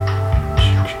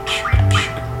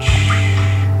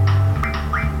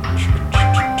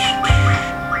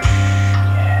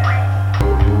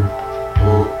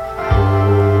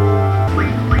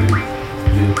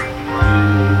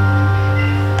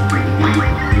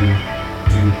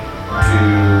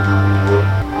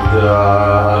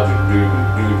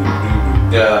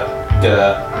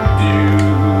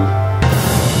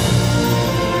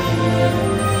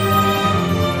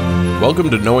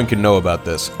Welcome to No One Can Know About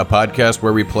This, a podcast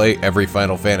where we play every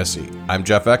Final Fantasy. I'm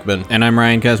Jeff Ekman. And I'm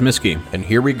Ryan Kazmiski. And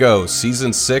here we go,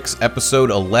 Season 6, Episode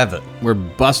 11. We're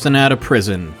busting out of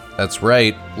prison. That's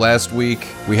right. Last week,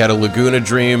 we had a Laguna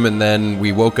dream, and then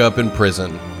we woke up in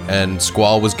prison. And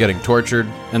Squall was getting tortured.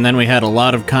 And then we had a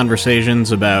lot of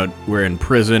conversations about, we're in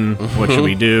prison, what should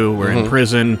we do? We're in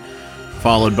prison.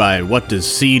 Followed by, what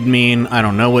does seed mean? I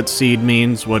don't know what seed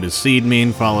means. What does seed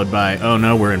mean? Followed by, oh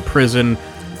no, we're in prison.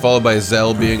 Followed by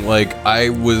Zell being like, I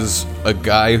was a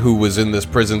guy who was in this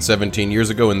prison 17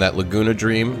 years ago in that Laguna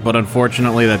dream. But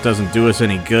unfortunately, that doesn't do us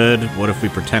any good. What if we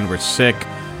pretend we're sick?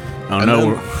 Oh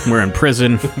no, we're in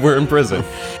prison. We're in prison.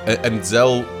 And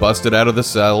Zell busted out of the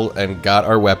cell and got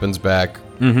our weapons back.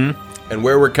 Mm-hmm. And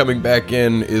where we're coming back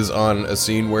in is on a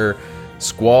scene where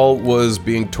Squall was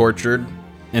being tortured.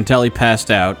 Until he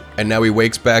passed out. And now he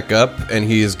wakes back up, and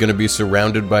he is going to be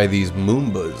surrounded by these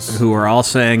Moombas. Who are all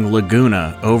saying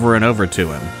Laguna over and over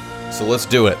to him. So let's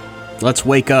do it. Let's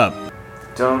wake up.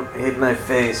 Don't hit my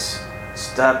face.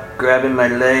 Stop grabbing my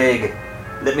leg.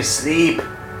 Let me sleep.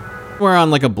 We're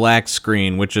on like a black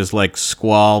screen, which is like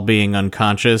Squall being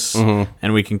unconscious,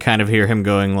 and we can kind of hear him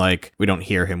going like, we don't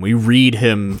hear him, we read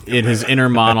him in his inner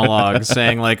monologue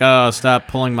saying like, oh, stop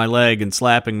pulling my leg and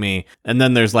slapping me. And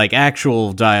then there's like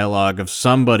actual dialogue of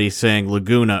somebody saying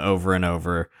Laguna over and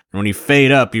over. And when you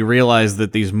fade up, you realize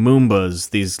that these Moombas,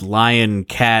 these lion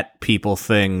cat people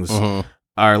things,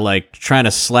 are like trying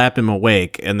to slap him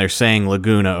awake, and they're saying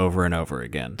Laguna over and over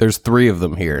again. There's 3 of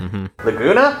them here.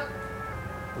 Laguna?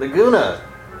 Laguna.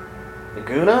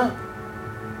 Laguna?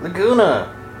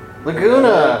 Laguna.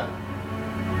 Laguna.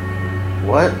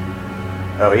 What?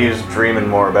 Oh, he was dreaming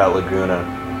more about Laguna.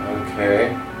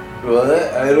 Okay. What?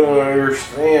 I don't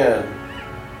understand.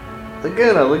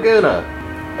 Laguna, Laguna.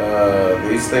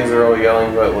 These things are all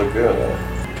yelling about Laguna.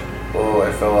 Oh,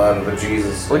 I fell out of the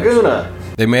Jesus. Laguna.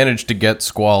 They managed to get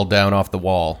Squall down off the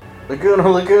wall. Laguna,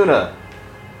 Laguna.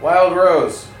 Wild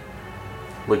Rose.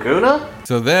 Laguna?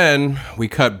 So then we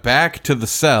cut back to the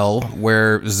cell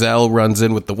where Zell runs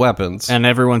in with the weapons. And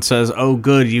everyone says, oh,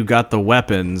 good, you got the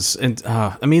weapons. And,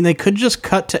 I mean, they could just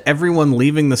cut to everyone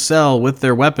leaving the cell with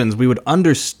their weapons. We would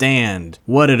understand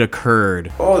what had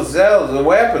occurred. Oh, Zell, the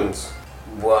weapons.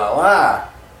 Voila.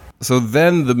 So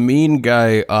then the mean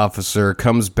guy officer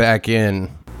comes back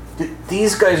in.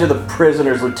 These guys are the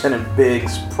prisoners, Lieutenant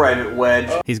Biggs, Private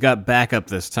Wedge. He's got backup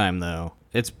this time, though.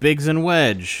 It's Biggs and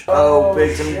Wedge. Oh,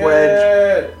 Biggs and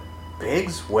Wedge.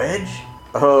 Biggs? Wedge?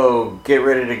 Oh, get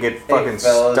ready to get fucking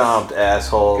stomped,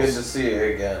 assholes. Good to see you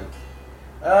again.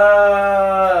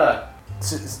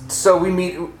 So we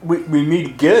meet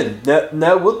again.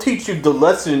 Now we'll teach you the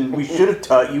lesson we should have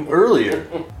taught you earlier.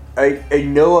 I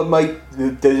know I might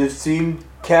seem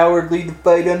cowardly to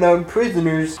fight unarmed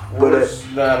prisoners, but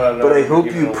I hope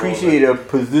you appreciate our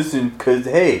position, cause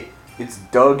hey, it's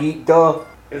dog eat dog.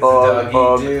 It's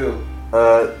dog eat do.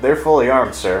 They're fully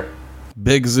armed, sir.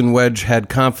 Biggs and Wedge had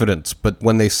confidence, but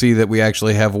when they see that we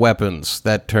actually have weapons,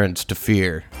 that turns to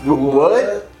fear.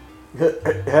 What?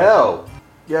 Hell.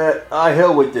 Yeah,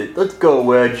 hell with it. Let's go,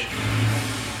 Wedge.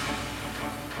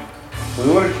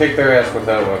 We would have kicked their ass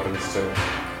without weapons, too.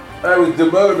 I was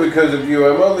demoted because of you.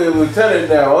 I'm only a lieutenant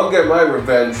now. I'll get my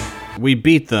revenge. We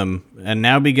beat them, and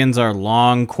now begins our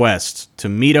long quest to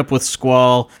meet up with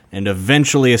Squall and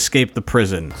eventually escape the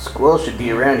prison. Squall should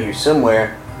be around here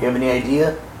somewhere. You have any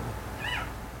idea?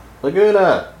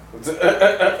 Laguna!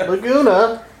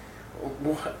 Laguna!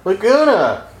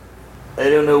 Laguna! I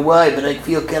don't know why, but I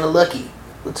feel kind of lucky.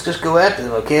 Let's just go after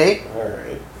them, okay?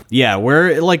 Alright. Yeah,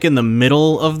 we're like in the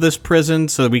middle of this prison,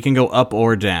 so we can go up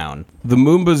or down. The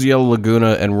Moombas yell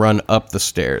Laguna and run up the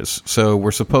stairs, so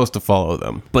we're supposed to follow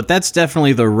them. But that's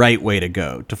definitely the right way to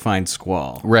go to find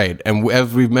Squall. Right, and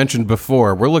as we've mentioned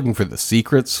before, we're looking for the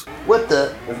secrets. What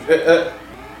the?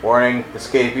 Warning,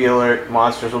 escapee alert.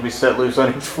 Monsters will be set loose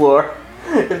on each floor.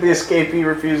 If the escapee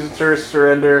refuses to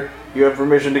surrender, you have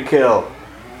permission to kill.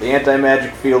 The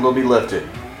anti-magic field will be lifted.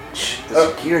 The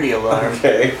security alarm.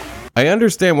 Okay. I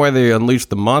understand why they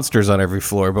unleashed the monsters on every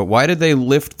floor, but why did they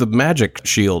lift the magic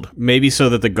shield? Maybe so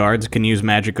that the guards can use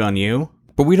magic on you?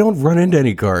 But we don't run into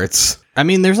any guards. I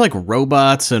mean, there's like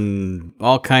robots and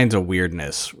all kinds of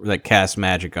weirdness that cast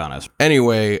magic on us.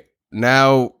 Anyway,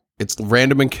 now it's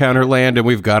random encounter land and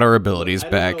we've got our abilities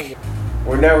back.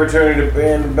 We're now returning to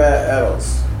band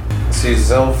battles. See,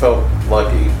 Zell felt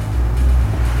lucky.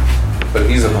 But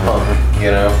he's a punk,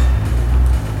 you know?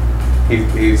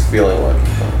 He's feeling lucky,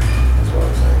 punk.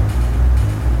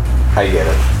 I get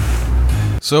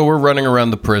it. So we're running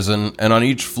around the prison, and on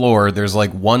each floor, there's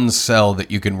like one cell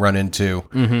that you can run into.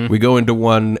 We go into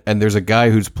one, and there's a guy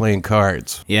who's playing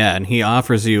cards. Yeah, and he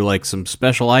offers you like some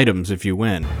special items if you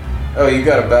win. Oh, you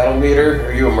got a battle meter?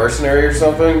 Are you a mercenary or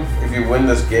something? If you win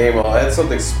this game, I'll add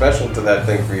something special to that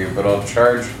thing for you, but I'll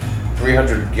charge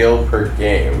 300 gil per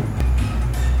game.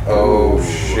 Oh,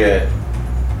 shit.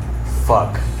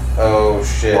 Fuck. Oh,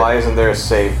 shit. Why isn't there a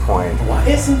save point? Why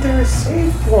isn't there a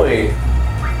save point?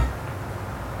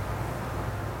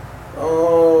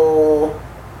 Oh.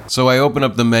 So I open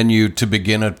up the menu to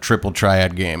begin a triple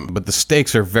triad game, but the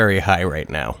stakes are very high right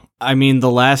now. I mean, the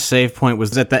last save point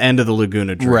was at the end of the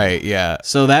Laguna Dream. Right, yeah.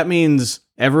 So that means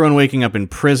everyone waking up in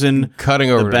prison, Cutting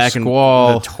over the back to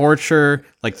Squall. and the torture,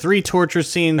 like 3 torture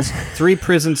scenes, 3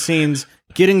 prison scenes,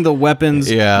 getting the weapons,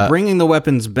 Yeah. bringing the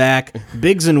weapons back,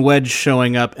 Biggs and Wedge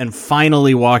showing up, and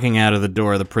finally walking out of the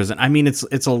door of the prison. I mean, it's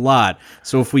a lot.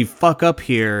 So if we fuck up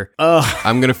here,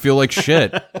 I'm gonna feel like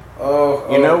shit.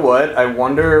 You know what? I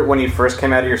wonder when you first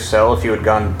came out of your cell if you had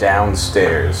gone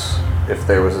downstairs. If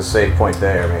there was a save point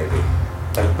there, maybe.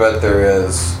 I bet there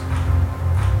is.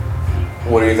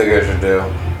 What do you think I should do?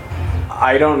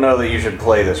 I don't know that you should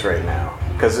play this right now.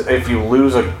 Because if you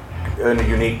lose a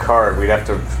unique card, we'd have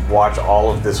to watch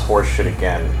all of this horse shit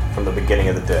again from the beginning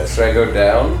of the disc. Should I go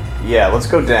down? Yeah, let's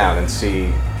go down and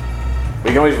see. We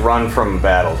can always run from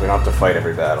battles. We don't have to fight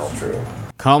every battle. True.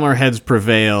 calmer heads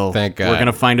prevail. Thank God. We're going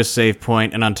to find a save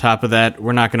point, and on top of that,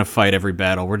 we're not going to fight every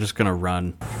battle. We're just going to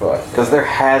run. Fuck. Because there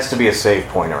has to be a save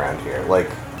point around here. Like,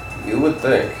 You would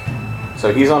think.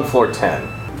 so he's on floor 10.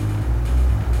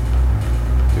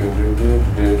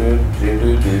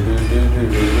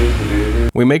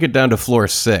 We make it down to floor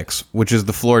 6, which is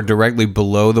the floor directly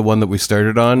below the one that we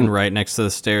started on. Right next to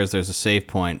the stairs, there's a save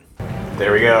point.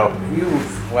 There we go.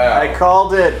 Wow. I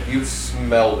called it. You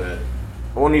smelled it.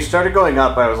 When you started going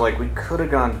up, I was like, we could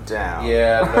have gone down.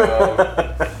 Yeah,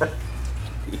 no.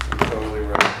 You're totally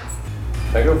right.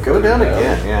 I go Go further down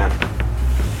again, yeah.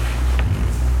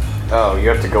 Oh, you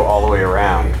have to go all the way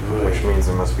around, which means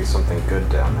there must be something good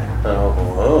down there.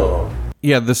 Oh.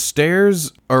 Yeah, the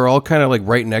stairs are all kind of like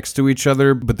right next to each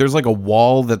other, but there's like a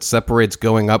wall that separates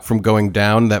going up from going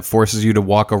down that forces you to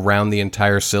walk around the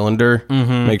entire cylinder.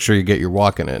 Mm-hmm. Make sure you get your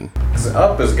walking in. 'Cause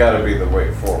up has got to be the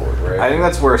way forward, right? I think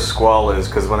that's where Squall is,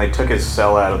 because when they took his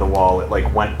cell out of the wall, it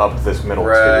like went up this middle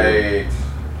tube.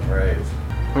 Right.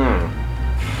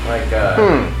 My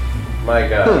God. My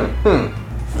God.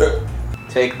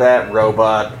 Take that,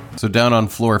 robot. So down on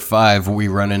floor 5, we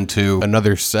run into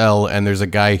another cell, and there's a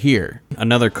guy here.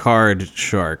 Another card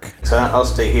shark. So I'll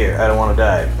stay here. I don't want to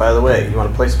die. By the way, you want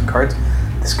to play some cards?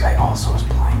 This guy also is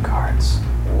playing cards.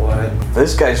 What?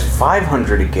 This guy's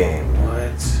 500 a game.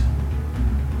 What?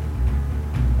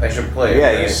 I should play it,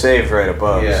 Yeah, right? you saved right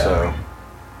above, Yeah. so...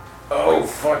 Oh,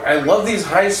 fuck. I love these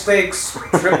high-stakes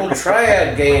triple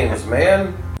triad games,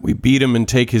 man. We beat him and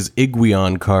take his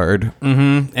Iguion card.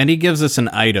 And he gives us an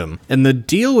item. And the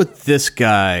deal with this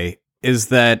guy is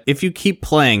that if you keep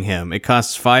playing him, it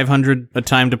costs 500 a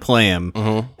time to play him,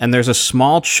 and there's a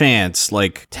small chance,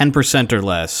 like 10% or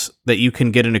less, that you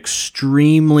can get an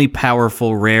extremely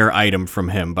powerful rare item from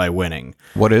him by winning.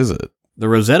 What is it? The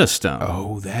Rosetta Stone.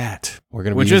 Oh, that. We're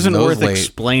gonna be Which using isn't those worth late.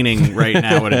 explaining right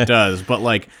now what it does, but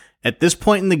like at this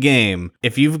point in the game,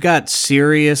 if you've got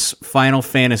serious Final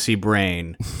Fantasy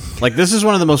brain, like this is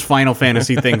one of the most Final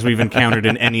Fantasy things we've encountered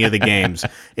in any of the games.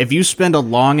 If you spend a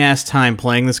long ass time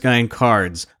playing this guy in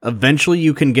cards, eventually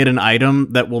you can get an item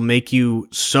that will make you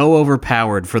so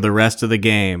overpowered for the rest of the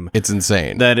game It's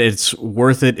insane. that it's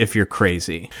worth it if you're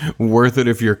crazy. Worth it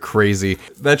if you're crazy.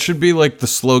 That should be like the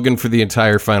slogan for the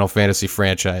entire Final Fantasy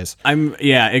franchise. Worth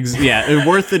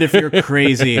it if you're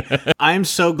crazy. I'm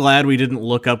so glad we didn't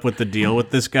look up what the deal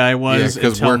with this guy was.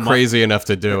 Because until we're crazy enough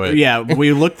to do it. Yeah,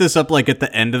 we looked this up like at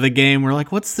the end of the game. We're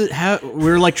like,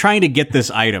 we're like trying to get this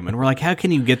item. And we're like, how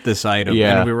can you get this item?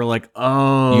 Yeah. And we were like,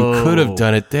 oh. You could have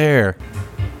done it there.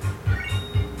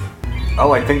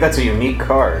 Oh, I think that's a unique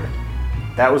card.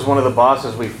 That was one of the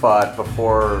bosses we fought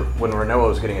before when Renoa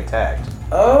was getting attacked.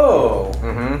 Oh.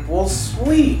 Mm-hmm. Well,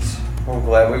 sweet. I'm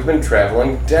glad we've been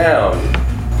traveling down.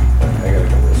 I gotta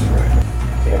go this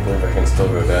way. Can't believe I can still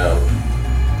go down.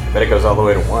 I bet it goes all the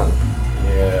way to 1.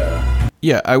 Yeah.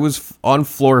 Yeah, I was on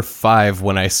floor 5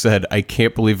 when I said, I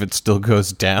can't believe it still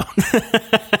goes down.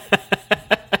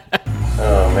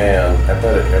 Oh, man. I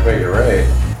bet you're right.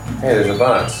 Hey, there's a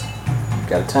box.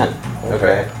 Got a 10.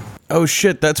 Okay. Oh,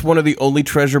 shit. That's one of the only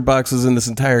treasure boxes in this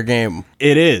entire game.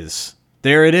 It is.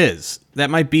 There it is. That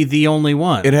might be the only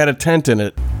one. It had a tent in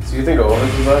it. So you think all of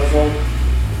this is optional?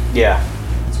 Yeah.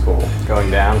 It's cool. Going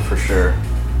down for sure.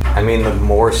 I mean, the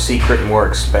more secret, more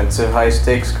expensive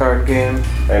high-stakes card game.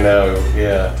 I know,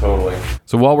 yeah, totally.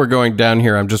 So while we're going down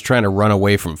here, I'm just trying to run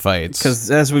away from fights. Because,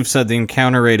 as we've said, the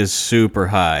encounter rate is super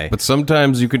high. But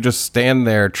sometimes you could just stand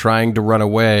there trying to run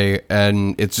away,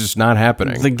 and it's just not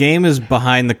happening. The game is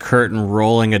behind the curtain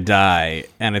rolling a die,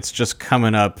 and it's just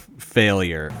coming up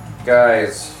failure.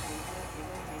 Guys.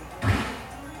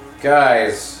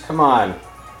 Come on.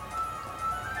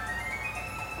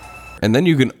 And then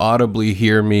you can audibly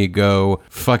hear me go,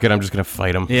 fuck it, I'm just gonna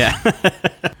fight him. Yeah.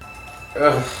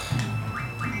 Ugh.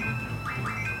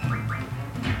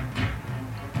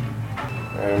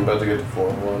 I'm about to get to floor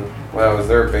 1. Wow, is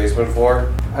there a basement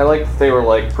floor? I like that they were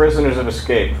like, prisoners have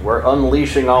escaped. We're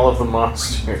unleashing all of the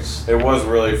monsters. It was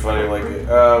really funny. Like,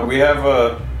 we have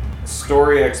a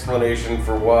story explanation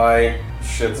for why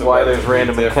shit's Why about there's to be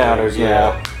random different. encounters,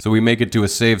 yeah. So we make it to a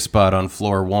save spot on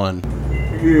floor 1.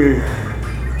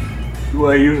 Do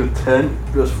I use a tent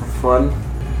just for fun?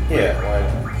 Yeah, why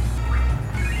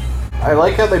not? I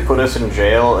like how they put us in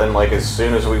jail, and like as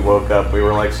soon as we woke up, we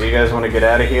were like, "So you guys want to get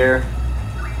out of here?"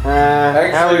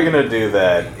 How are we gonna do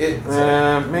that?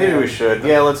 Maybe we should.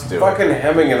 Yeah, let's do it. Fucking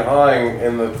hemming and hawing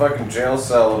in the fucking jail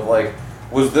cell of like,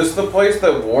 was this the place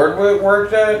that Ward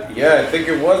worked at? Yeah, I think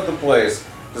it was the place.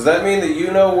 Does that mean that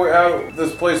you know how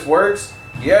this place works?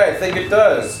 Yeah, I think it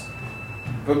does.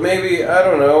 But maybe, I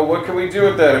don't know, what can we do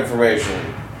with that information?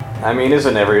 I mean,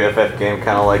 isn't every FF game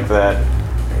kind of like that?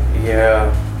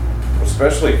 Yeah.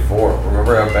 Especially 4.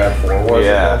 Remember how bad 4 was?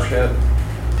 Yeah. And that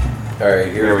shit?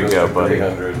 Alright, Here we go, buddy.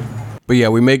 300. But yeah,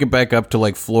 we make it back up to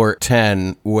like floor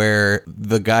 10, where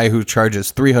the guy who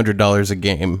charges $300 a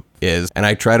game is, and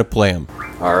I try to play him.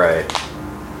 Alright.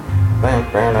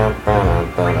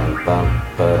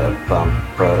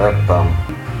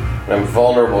 I'm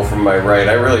vulnerable from my right.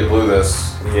 I really blew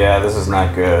this. Yeah, this is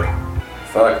not good.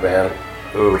 Fuck, man.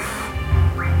 Oof.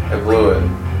 I blew it.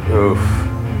 Oof.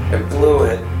 I blew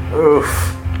it.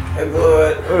 Oof. I blew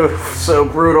it. Oof. So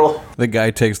brutal. The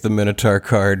guy takes the Minotaur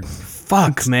card.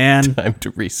 Fuck, man. Time to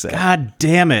reset. God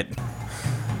damn it.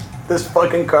 This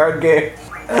fucking card game.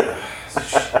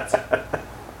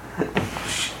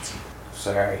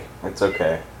 Sorry. It's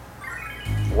okay.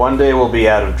 One day we'll be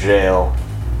out of jail.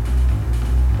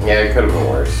 Yeah, it could have been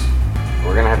worse.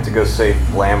 We're gonna have to go save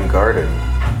Lamb Garden.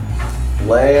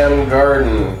 Lamb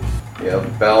Garden. Yeah,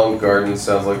 Balam Garden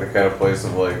sounds like the kind of place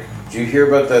of like, did you hear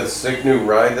about that sick new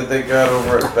ride that they got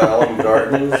over at Balam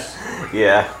Gardens?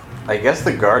 Yeah. I guess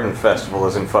the Garden Festival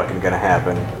isn't fucking gonna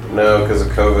happen. No, because of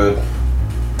COVID.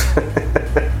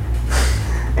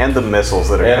 And the missiles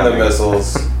that are And coming. the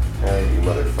missiles. Ah, you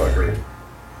motherfucker.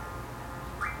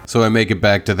 So I make it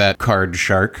back to that card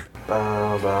shark.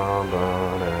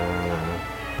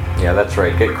 Yeah, that's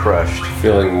right. Get crushed.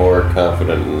 Feeling more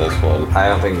confident in this one. I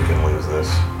don't think you can lose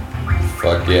this.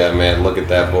 Fuck yeah, man. Look at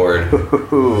that board.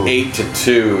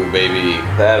 8-2, baby.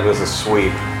 That was a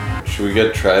sweep. Should we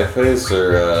get Triface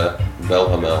or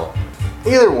Belhamel?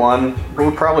 Either one. We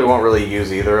probably won't really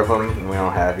use either of them. And we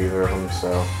don't have either of them,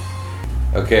 so...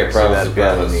 Okay, I So promise. that's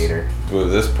I promise. meter.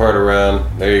 Move this part around.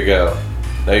 There you go.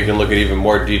 Now you can look at even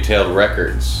more detailed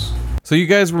records. So you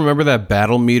guys remember that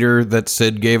battle meter that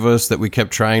Sid gave us that we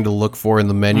kept trying to look for in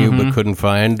the menu but couldn't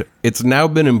find? It's now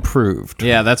been improved.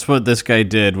 Yeah, that's what this guy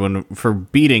did when for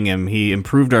beating him. He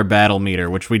improved our battle meter,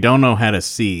 which we don't know how to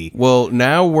see. Well,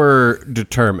 now we're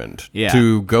determined Yeah.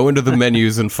 to go into the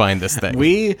menus and find this thing.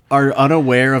 We are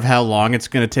unaware of how long it's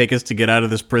going to take us to get out of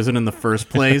this prison in the first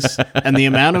place, and the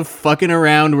amount of fucking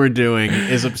around we're doing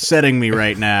is upsetting me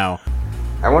right now.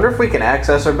 I wonder if we can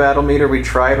access our battle meter. We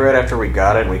tried right after we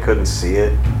got it and we couldn't see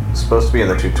it. It's supposed to be in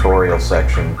the tutorial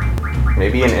section.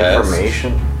 Maybe in Test?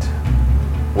 information?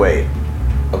 Wait.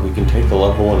 We can take the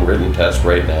level 1 written test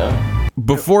right now.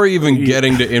 Before even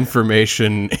getting to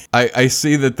information, I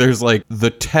see that there's like the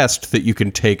test that you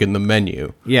can take in the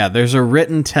menu. Yeah, there's a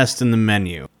written test in the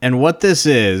menu. And what this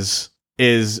is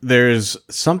there's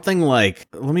something like,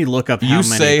 let me look up how many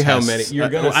say how tests. many. You're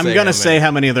gonna I'm say going how to say many.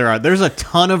 how many there are. There's a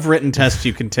ton of written tests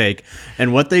you can take.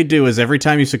 And what they do is every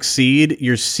time you succeed,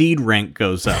 your seed rank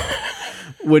goes up.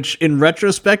 Which, in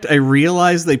retrospect, I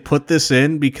realized they put this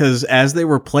in because as they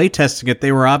were playtesting it,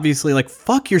 they were obviously like,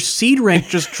 fuck, your seed rank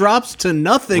just drops to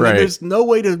nothing, Right. and there's no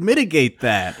way to mitigate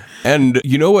that. And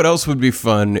you know what else would be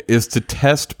fun is to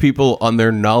test people on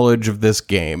their knowledge of this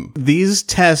game. These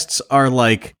tests are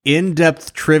like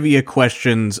in-depth trivia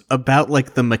questions about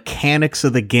like the mechanics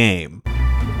of the game.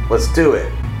 Let's do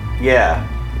it. Yeah.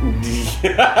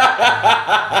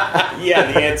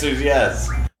 Yeah, the answer is yes.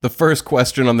 The first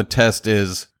question on the test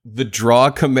is, the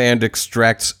draw command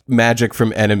extracts magic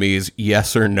from enemies,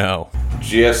 yes or no?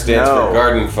 GF stands for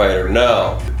Garden Fighter.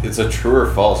 No. It's a true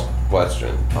or false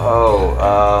question. There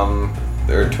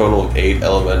are a total of 8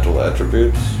 elemental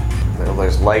attributes.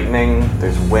 There's lightning,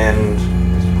 there's wind,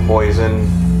 there's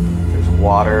poison, there's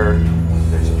water,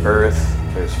 there's earth,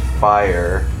 there's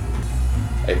fire.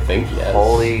 I think yes.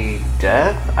 Holy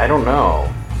death? I don't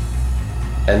know.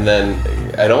 And then,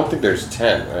 I don't think there's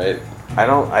 10, right? I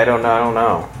don't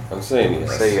know. I'm saying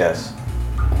yes. Say yes.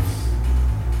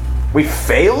 We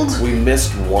failed? We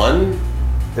missed one?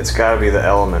 It's gotta be the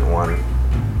element one.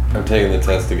 I'm taking the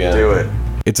test again. Do it.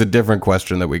 It's a different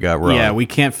question that we got wrong. Yeah, we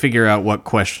can't figure out what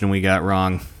question we got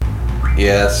wrong.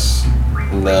 Yes.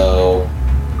 No.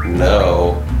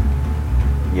 No.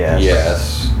 Yes.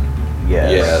 Yes.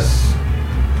 Yes. Yes.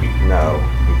 No.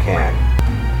 You can't.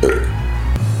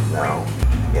 No.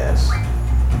 Yes.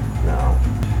 No.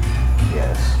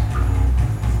 Yes.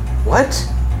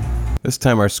 What? This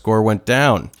time our score went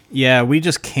down. Yeah, we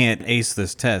just can't ace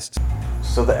this test.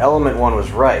 So the element one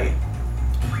was right.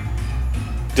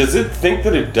 Does it think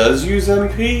that it does use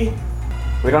MP?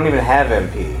 We don't even have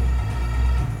MP.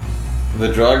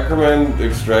 The draw command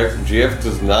extracts GF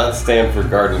does not stand for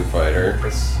Garden Fighter.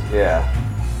 Yeah.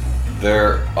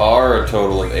 There are a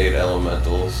total of 8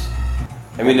 elementals.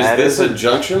 I mean, is this a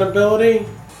junction ability?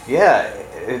 Yeah,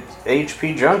 it's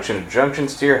HP junction. It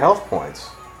junctions to your health points.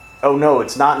 Oh no,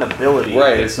 it's not an ability.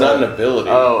 Right, it's not an ability.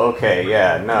 Oh, okay,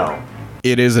 yeah, no.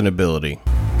 It is an ability.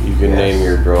 You can name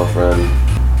your girlfriend.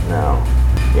 No.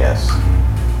 Yes.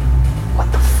 What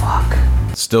the fuck?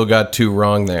 Still got 2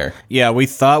 wrong there. Yeah, we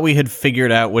thought we had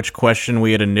figured out which question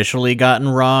we had initially gotten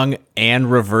wrong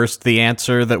and reversed the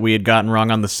answer that we had gotten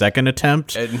wrong on the second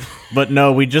attempt. But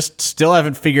no, we just still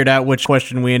haven't figured out which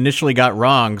question we initially got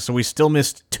wrong, so we still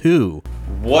missed 2.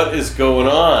 What is going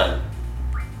on?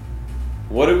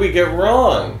 What did we get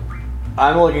wrong?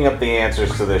 I'm looking up the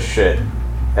answers to this shit.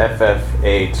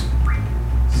 FF8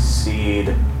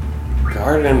 Seed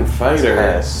Garden Fighter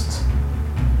Test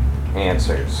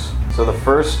Answers. So the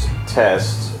first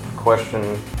test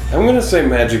question... I'm gonna say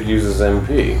magic uses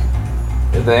MP.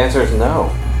 The answer is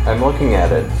no. I'm looking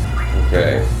at it.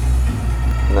 Okay.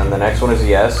 And then the next one is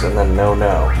yes, and then no.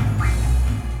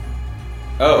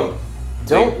 Oh.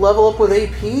 Don't level up with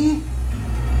AP?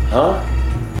 Huh?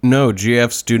 No,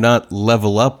 GFs do not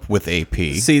level up with AP.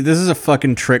 See, this is a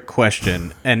fucking trick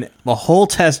question, and the whole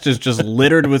test is just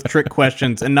littered with trick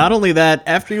questions. And not only that,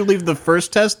 after you leave the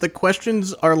first test, the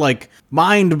questions are like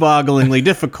mind-bogglingly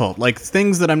difficult, like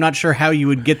things that I'm not sure how you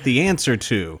would get the answer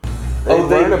to. They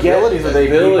learn abilities with AP,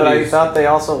 but I thought they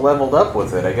also leveled up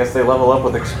with it. I guess they level up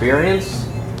with experience?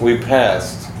 We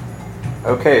passed.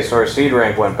 Okay, so our seed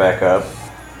rank went back up.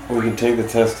 We can take the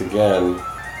test again.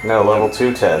 No, level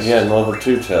 2 test. Yeah, level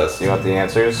 2 test. You want the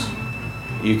answers?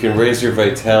 You can raise your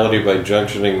vitality by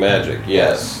junctioning magic.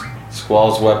 Yes.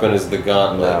 Squall's weapon is the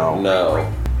gauntlet.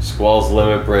 No. Squall's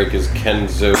limit break is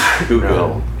Kenzo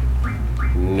Kugen.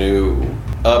 No.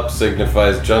 Up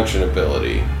signifies junction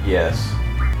ability. Yes.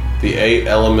 The 8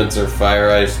 elements are fire,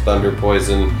 ice, thunder,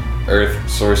 poison, earth,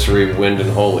 sorcery, wind,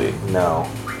 and holy. No.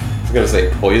 I was gonna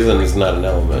say poison is not an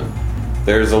element.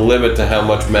 There's a limit to how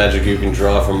much magic you can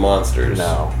draw from monsters.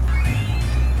 No.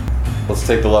 Let's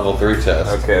take the level 3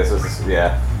 test. Okay, so this is,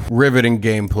 yeah. Riveting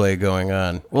gameplay going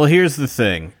on. Well, here's the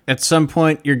thing. At some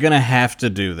point, you're gonna have to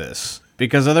do this.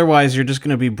 Because otherwise, you're just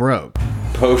gonna be broke.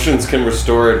 Potions can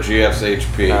restore a GF's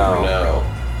HP. No.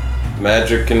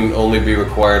 Magic can only be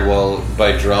required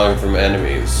by drawing from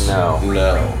enemies. No.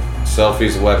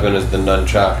 Selfie's weapon is the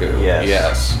nunchaku.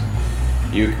 Yes.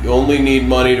 You only need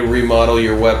money to remodel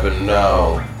your weapon.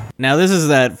 No. Now, this is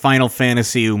that Final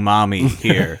Fantasy umami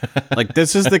here. Like,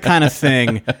 this is the kind of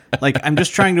thing, like, I'm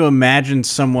just trying to imagine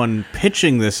someone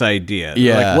pitching this idea.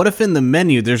 Yeah. Like, what if in the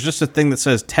menu there's just a thing that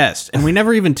says test, and we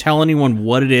never even tell anyone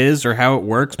what it is or how it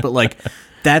works, but, like,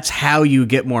 that's how you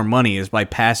get more money, is by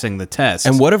passing the test.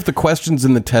 And what if the questions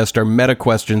in the test are meta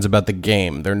questions about the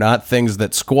game? They're not things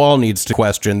that Squall needs to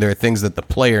question, they're things that the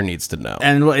player needs to know.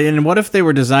 And what if they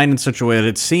were designed in such a way that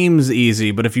it seems easy,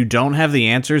 but if you don't have the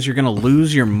answers, you're going to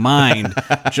lose your mind,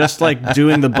 just like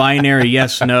doing the binary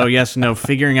yes, no,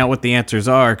 figuring out what the answers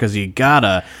are, because you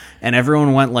gotta. And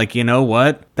everyone went like, you know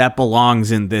what? That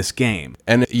belongs in this game.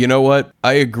 And you know what?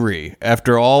 I agree.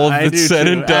 After all of it's said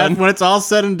and done. When it's all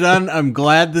said and done, I'm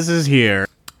glad this is here.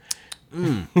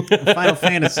 Final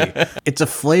Fantasy. It's a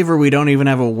flavor we don't even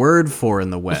have a word for in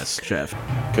the West, Jeff.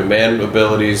 Command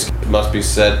abilities must be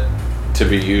set to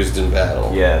be used in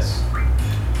battle. Yes.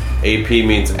 AP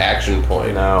means action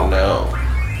point. No.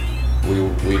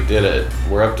 We did it.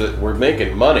 We're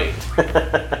making money.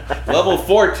 Level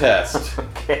 4 test.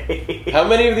 Okay. How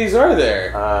many of these are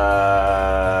there?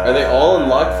 Are they all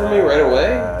unlocked for me right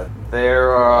away?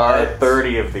 There are What?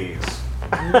 30 of these.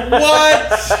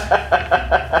 What?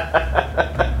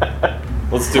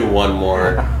 Let's do one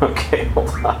more. Okay, hold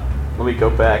on. Let me go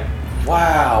back.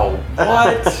 Wow.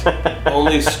 What?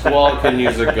 Only Squall can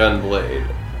use a gun blade.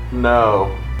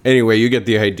 No. Anyway, you get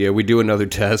the idea. We do another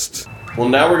test. Well,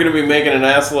 now we're going to be making an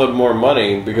assload more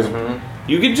money because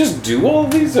you can just do all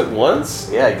of these at once?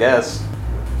 Yeah, I guess.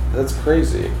 That's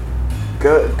crazy.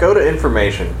 Go to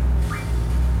information.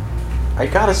 I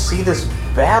gotta see this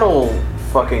battle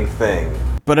fucking thing.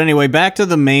 But anyway, back to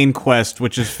the main quest,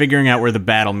 which is figuring out where the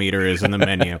battle meter is in the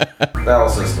menu. Battle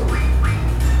system.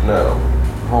 No.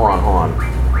 Hold on.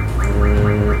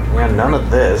 Yeah, none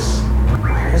of this.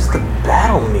 Where's the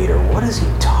battle meter? What is he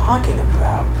talking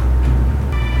about?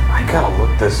 I gotta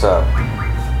look this up.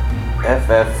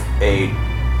 FF8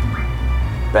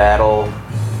 battle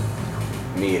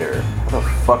meter. How the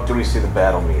fuck do we see the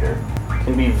battle meter?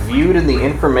 Can be viewed in the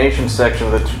information section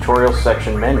of the tutorial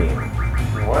section menu.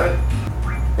 What?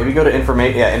 Maybe go to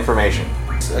information.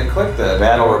 I clicked that.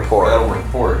 Battle report. Battle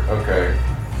report. Okay.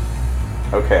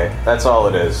 Okay, that's all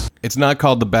it is. It's not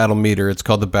called the battle meter. It's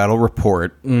called the battle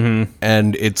report. Mm-hmm.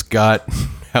 And it's got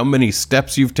how many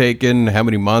steps you've taken, how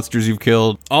many monsters you've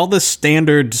killed. All the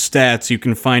standard stats you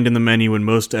can find in the menu in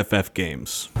most FF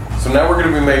games. So now we're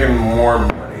going to be making more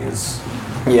monies.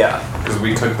 Yeah. Because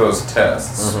we took those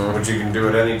tests, which you can do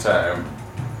at any time.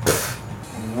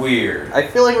 Weird. I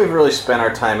feel like we've really spent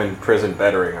our time in prison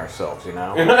bettering ourselves, you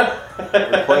know? We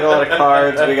played a lot of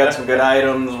cards, we got some good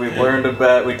items, we learned a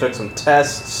bit, we took some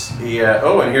tests. Yeah.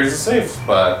 Oh, and here's a safe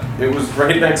spot. It was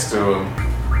right next to him.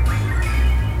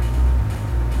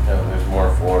 Oh, there's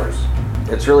more floors.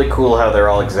 It's really cool how they're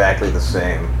all exactly the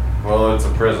same. Well, it's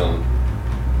a prison.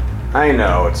 I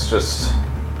know, it's just...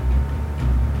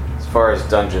 as far as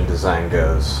dungeon design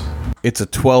goes. It's a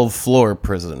 12-floor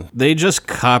prison. They just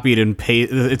copied and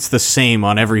pasted. It's the same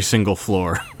on every single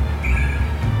floor.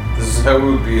 This is how it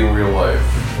would be in real life.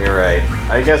 You're right.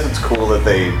 I guess it's cool that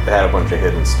they had a bunch of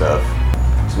hidden stuff.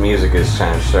 This music is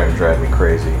kind of starting to drive me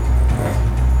crazy.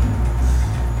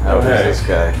 Oh, who's this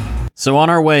guy? So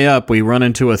on our way up, we run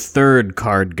into a third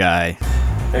card guy.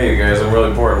 Hey, you guys, I'm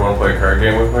really bored. Want to play a card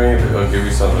game with me? I'll give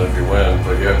you something if you win,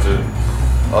 but you have to...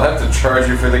 I'll have to charge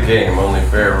you for the game. Only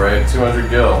fair, right? 200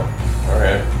 gil.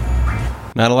 Alright.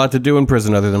 Not a lot to do in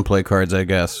prison other than play cards, I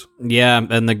guess. Yeah,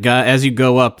 and the guy, as you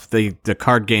go up, the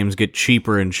card games get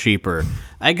cheaper and cheaper.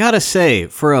 I gotta say,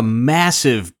 for a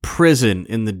massive prison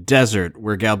in the desert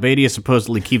where Galbadia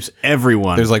supposedly keeps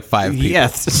everyone... There's like 5 people. Yeah,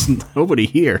 there's nobody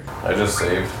here. I just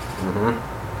saved.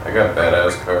 I got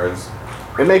badass cards.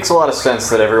 It makes a lot of sense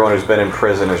that everyone who's been in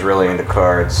prison is really into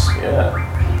cards.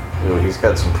 Yeah. Ooh, he's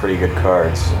got some pretty good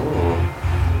cards. Ooh.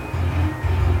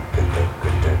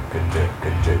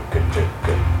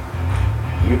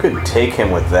 You could take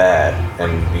him with that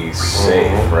and be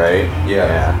safe, right?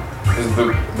 Yeah. Because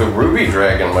the Ruby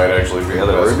Dragon might actually be Yeah,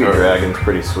 the best Ruby card. Dragon's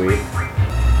pretty sweet.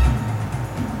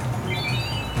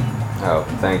 Oh,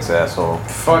 thanks, asshole.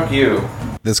 Fuck you.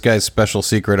 This guy's special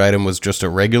secret item was just a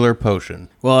regular potion.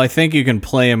 Well, I think you can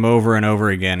play him over and over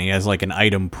again. He has like an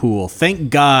item pool. Thank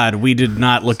God we did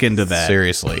not look into that.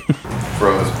 Seriously.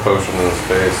 Throw this potion in his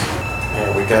face.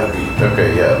 Yeah, we gotta be...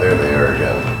 Okay, yeah, there they are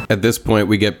again. At this point,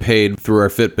 we get paid through our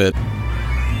Fitbit.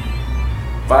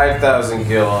 5,000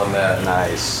 gil on that.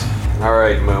 Nice.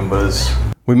 Alright, Moombas.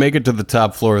 We make it to the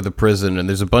top floor of the prison, and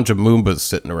there's a bunch of Moombas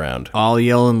sitting around. All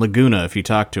yelling Laguna if you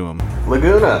talk to him.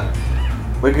 Laguna!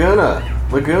 Laguna!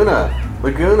 Laguna!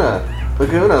 Laguna!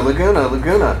 Laguna! Laguna!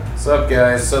 Laguna! What's up,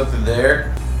 guys? Something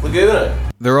there? Laguna!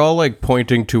 They're all, like,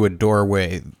 pointing to a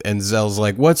doorway, and Zell's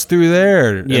like, what's through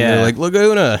there? And Yeah. they're like,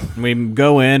 Laguna! We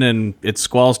go in, and it's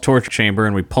Squall's torture chamber,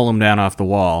 and we pull him down off the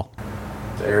wall.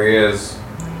 There he is.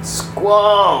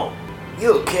 Squall!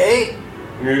 You okay?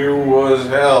 You was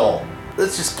hell.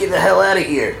 Let's just get the hell out of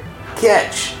here.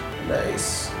 Catch!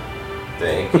 Nice.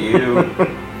 Thank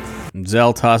you.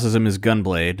 Zell tosses him his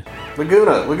gunblade.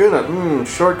 Laguna! Laguna!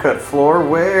 Shortcut floor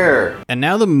where? And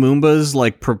now the Moombas,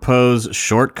 like, propose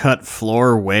shortcut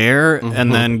floor where,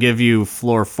 and then give you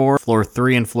floor 4, floor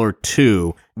 3, and floor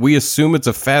 2. We assume it's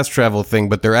a fast travel thing,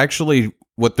 but they're actually...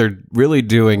 What they're really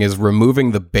doing is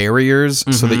removing the barriers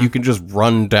so that you can just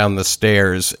run down the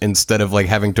stairs instead of like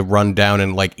having to run down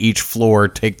and like each floor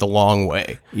take the long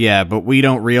way. Yeah, but we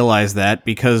don't realize that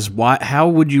because how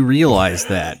would you realize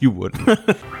that? You wouldn't.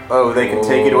 Oh, they can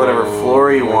take you to whatever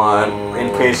floor you want in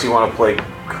case you want to play...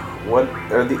 What?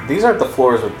 These aren't the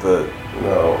floors with the...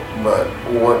 No, but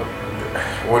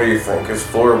What do you think? Is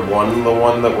floor 1 the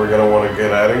one that we're gonna want to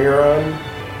get out of here on?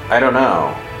 I don't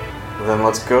know. Then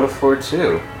let's go to floor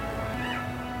 2.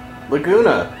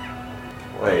 Laguna.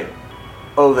 Wait.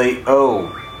 Oh.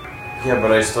 Yeah,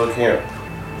 but I still can't.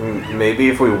 Maybe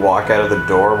if we walk out of the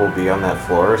door, we'll be on that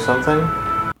floor or something?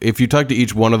 If you talk to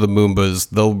each one of the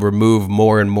Moombas, they'll remove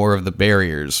more and more of the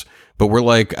barriers. But we're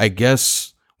like, I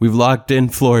guess we've locked in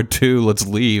floor 2, let's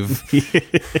leave.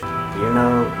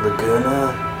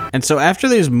 Laguna? And so after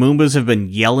these Moombas have been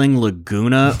yelling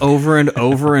Laguna over and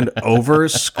over and over,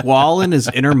 Squall in his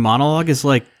inner monologue is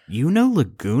like,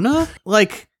 Laguna?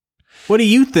 Like, what do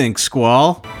you think,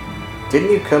 Squall?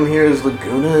 Didn't you come here as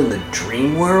Laguna in the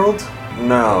dream world?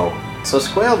 No. So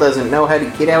Squall doesn't know how to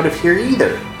get out of here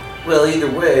either. Well, either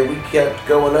way, we kept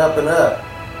going up and up.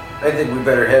 I think we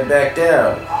better head back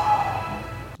down.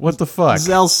 What the fuck?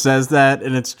 Zell says that,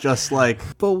 and it's just like,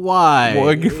 but why?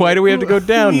 Why do we have to go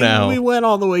down now? We went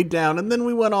all the way down, and then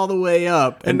we went all the way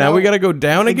up. And now we gotta go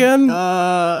down again?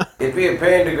 It'd be a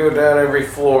pain to go down every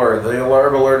floor. The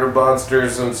alarm alerted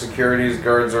monsters and securities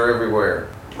guards are everywhere.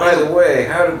 By the way,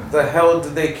 how the hell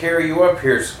did they carry you up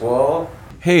here, Squall?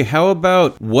 Hey, how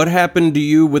about what happened to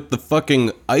you with the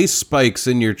fucking ice spikes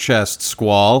in your chest,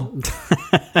 Squall?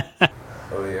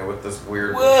 Oh yeah, with this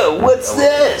weird... Whoa, what's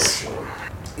this?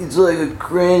 It's like a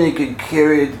crane that can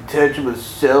carry a detachable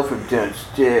cell from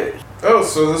downstairs. Oh,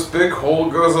 so this big hole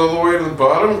goes all the way to the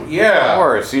bottom? Yeah. Of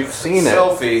course, you've seen it.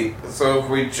 Selfie. So if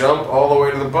we jump all the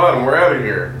way to the bottom, we're out of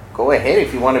here. Go ahead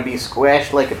if you want to be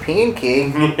squashed like a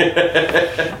pancake.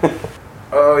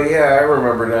 Oh yeah, I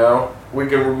remember now. We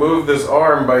can remove this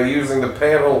arm by using the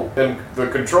panel in the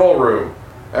control room.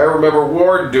 I remember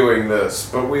Ward doing this,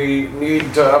 but we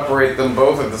need to operate them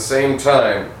both at the same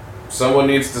time. Someone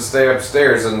needs to stay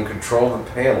upstairs and control the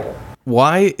panel.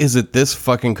 Why is it this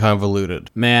fucking convoluted?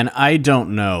 Man, I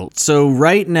don't know. So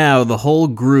right now, the whole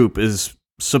group is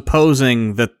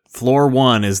supposing that floor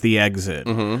 1 is the exit.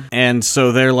 Mm-hmm. And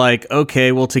so they're like,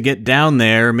 okay, well, to get down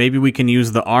there, maybe we can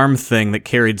use the arm thing that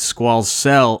carried Squall's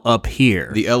cell up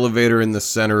here. The elevator in the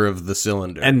center of the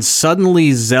cylinder. And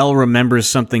suddenly Zell remembers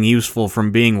something useful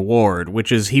from being Ward,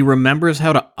 which is he remembers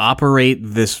how to operate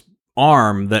this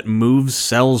arm that moves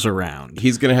cells around.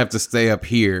 He's gonna have to stay up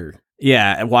here.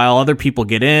 Yeah, while other people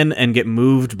get in and get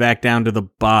moved back down to the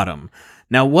bottom.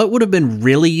 Now, what would have been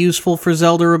really useful for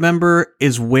Zell to remember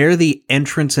is where the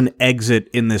entrance and exit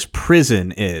in this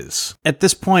prison is. At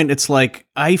this point, it's like,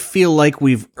 I feel like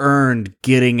we've earned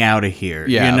getting out of here.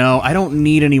 Yeah. You know, I don't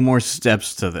need any more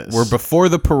steps to this. We're before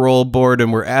the parole board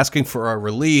and we're asking for our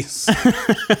release.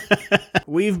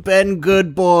 We've been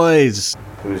good boys.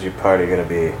 Who's your party gonna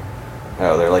be?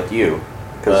 Oh, they're like you.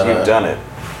 Because you've done it.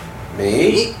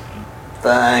 Me?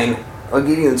 Fine. I'll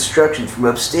give you instructions from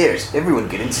upstairs. Everyone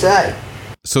get inside.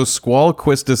 So Squall,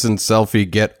 Quistis, and Selfie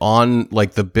get on,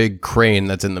 like, the big crane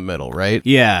that's in the middle, right?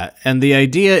 Yeah, and the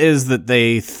idea is that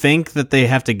they think that they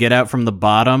have to get out from the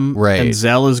bottom, right? And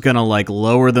Zell is gonna, like,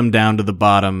 lower them down to the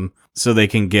bottom so they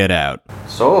can get out.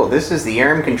 So, this is the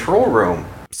arm control room.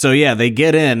 So yeah, they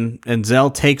get in, and Zell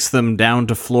takes them down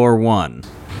to floor 1.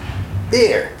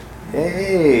 There.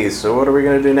 Hey, so what are we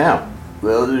gonna do now?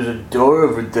 Well, there's a door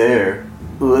over there.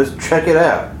 Let's check it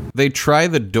out. They try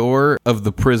the door of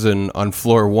the prison on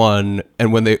floor 1,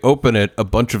 and when they open it, a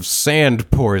bunch of sand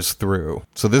pours through.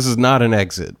 So this is not an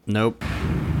exit. Nope.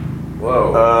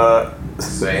 Whoa.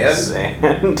 Sand?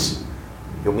 Sand?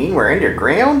 You mean we're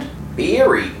underground?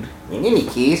 Buried. In any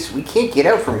case, we can't get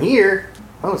out from here.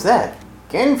 What was that?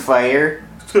 Gunfire?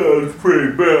 Sounds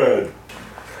pretty bad.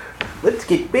 Let's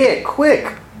get back,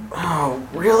 quick. Oh,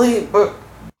 really? But...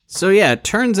 So yeah, it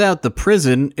turns out the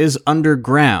prison is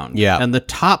underground. Yeah. And the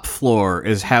top floor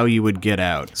is how you would get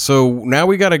out. So now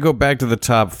we gotta go back to the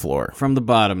top floor. From the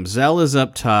bottom. Zell is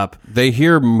up top. They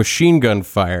hear machine gun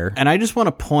fire. And I just want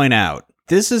to point out,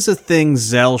 this is a thing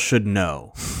Zell should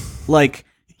know. Like,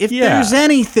 if there's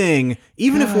anything,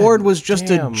 even if Ward was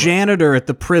just a janitor at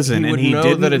the prison and he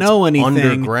didn't know anything,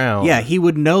 underground. Yeah, he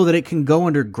would know that it can go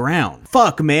underground.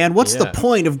 Fuck, man, what's the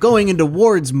point of going into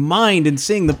Ward's mind and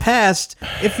seeing the past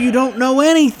if you don't know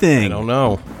anything? I don't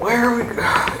know. Where are we...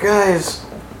 Guys,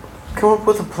 come up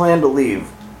with a plan to leave.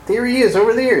 There he is,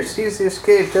 over there. Sees the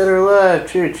escape, dead or alive.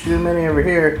 Shoot, too many over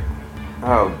here.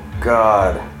 Oh,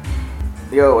 God.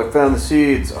 Yo, I found the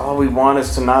seeds. All we want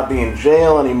is to not be in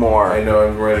jail anymore. I know,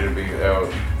 I'm ready to be out.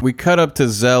 We cut up to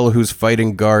Zell, who's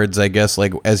fighting guards, I guess,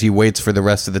 like, as he waits for the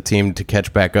rest of the team to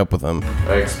catch back up with him.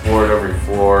 I explored every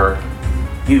floor.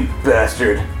 You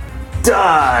bastard.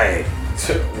 Die!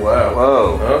 Wow.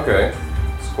 Whoa. Okay.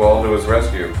 Squall to his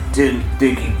rescue. Didn't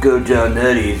think he'd go down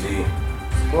that easy.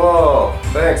 Squall,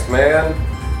 thanks, man.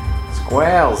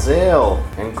 Squall, Zell,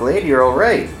 I'm glad you're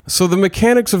alright. So the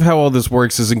mechanics of how all this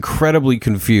works is incredibly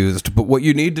confused, but what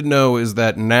you need to know is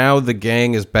that now the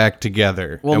gang is back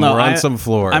together, and we're on some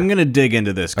floor. I'm gonna dig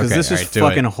into this, because this is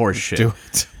fucking horseshit. Do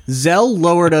it. Zell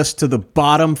lowered us to the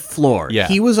bottom floor. Yeah.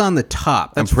 He was on the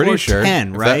top. That's I'm pretty floor sure.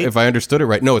 10, right? If I understood it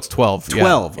right. No, it's 12.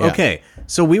 12. Yeah. Okay.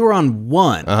 So we were on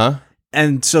 1. Uh-huh.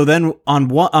 And so then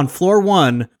on floor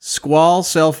 1, Squall,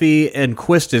 Selfie, and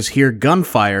Quistis hear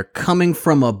gunfire coming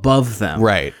from above them.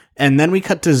 Right. And then we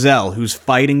cut to Zell, who's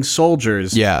fighting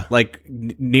soldiers. Yeah. Like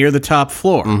near the top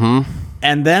floor. Mm-hmm.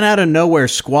 And then out of nowhere,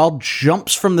 Squall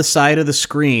jumps from the side of the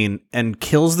screen and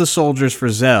kills the soldiers for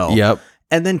Zell. Yep.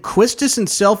 And then Quistis and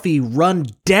Selfie run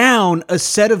down a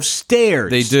set of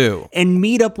stairs. They do. And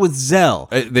meet up with Zell.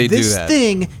 They do This that.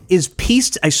 thing is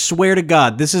pieced, I swear to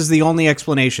God, this is the only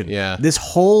explanation. Yeah. This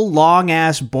whole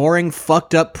long-ass, boring,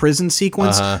 fucked-up prison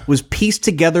sequence was pieced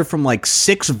together from like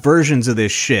 6 versions of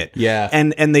this shit. Yeah.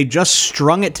 And they just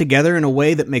strung it together in a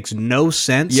way that makes no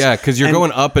sense. Yeah, because you're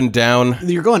going up and down.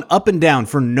 You're going up and down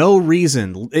for no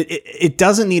reason. It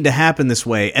doesn't need to happen this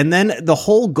way. And then the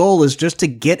whole goal is just to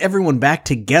get everyone back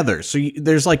together. So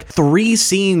there's like 3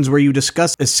 scenes where you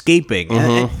discuss escaping.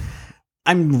 Mm-hmm.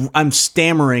 I'm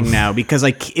stammering now because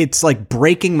it's like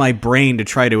breaking my brain to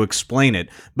try to explain it.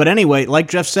 But anyway, like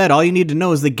Jeff said, all you need to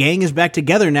know is the gang is back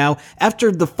together now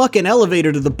after the fucking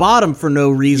elevator to the bottom for no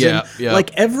reason. Yeah.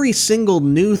 Like every single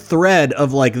new thread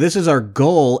of like, this is our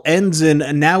goal ends in,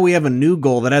 and now we have a new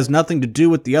goal that has nothing to do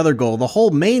with the other goal. The whole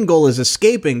main goal is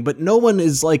escaping, but no one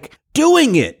is like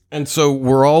doing it. And so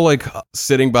we're all like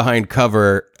sitting behind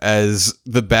cover as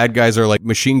the bad guys are like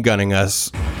machine gunning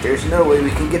us. There's no way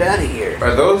we can get out of here.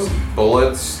 Are those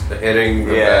bullets hitting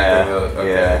the back of the...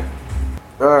 Okay.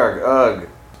 Yeah. Ugh.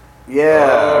 Yeah,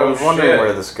 Oh, I was wondering shit.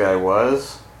 where this guy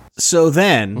was. So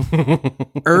then,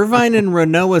 Irvine and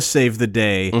Renoa save the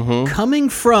day, coming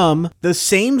from the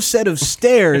same set of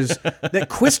stairs that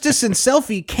Quistis and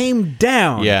Selfie came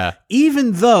down. Yeah.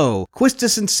 Even though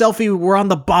Quistis and Selfie were on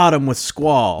the bottom with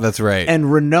Squall. That's right. And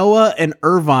Renoa and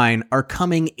Irvine are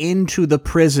coming into the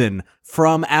prison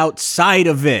from outside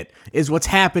of it, is what's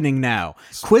happening now.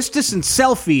 Quistis and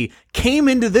Selfie came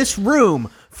into this room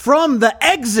from the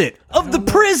exit of the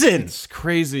prison. It's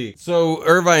crazy. So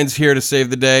Irvine's here to save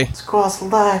the day. Squall's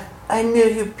alive. I knew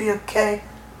you'd be okay.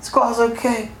 Squall's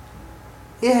okay.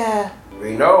 Yeah.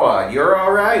 Renoa, you're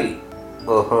alright.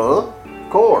 Uh-huh. Of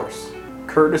course.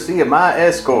 Courtesy of my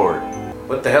escort.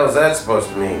 What the hell is that supposed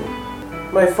to mean?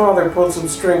 My father pulled some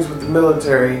strings with the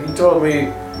military. He told me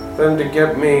them to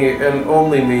get me and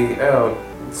only me out.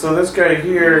 So this guy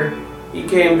here, he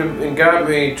came to and got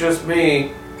me, just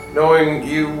me, knowing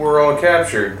you were all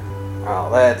captured. Oh,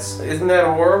 that's... Isn't that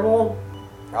horrible?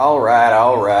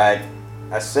 Alright.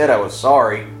 I said I was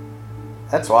sorry.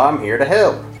 That's why I'm here to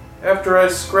help. After I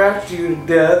scratched you to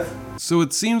death. So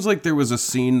it seems like there was a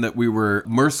scene that we were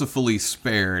mercifully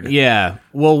spared. Yeah.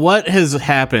 Well, what has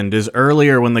happened is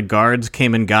earlier when the guards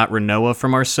came and got Renoa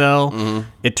from our cell,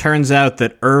 it turns out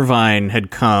that Irvine had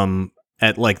come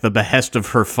at like the behest of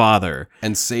her father.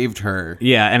 And saved her.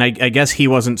 Yeah, and I guess he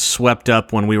wasn't swept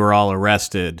up when we were all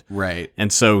arrested. Right.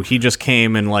 And so he just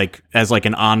came and like as like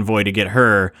an envoy to get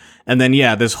her. And then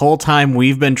yeah, this whole time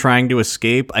we've been trying to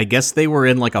escape. I guess they were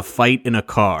in like a fight in a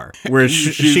car where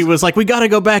she was like, "We got to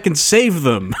go back and save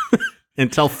them."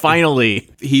 Until finally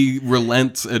He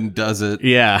relents and does it.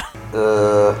 yeah.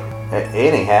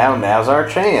 Anyhow, now's our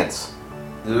chance.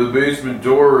 The basement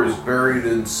door is buried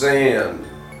in sand.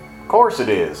 Of course it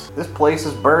is. This place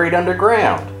is buried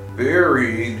underground.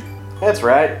 Buried? That's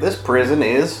right, this prison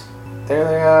is. There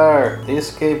they are, the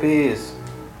escapees.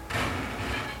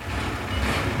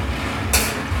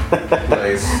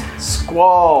 Nice.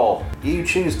 Squall, you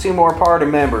choose 2 more party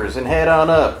members and head on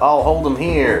up. I'll hold them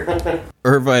here.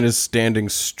 Irvine is standing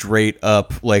straight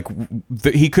up, like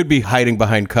he could be hiding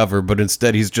behind cover, but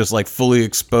instead he's just like fully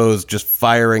exposed, just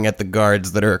firing at the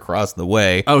guards that are across the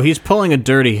way. Oh, he's pulling a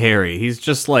Dirty Harry. He's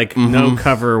just like no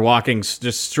cover, walking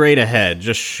just straight ahead,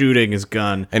 just shooting his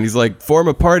gun. And he's like, form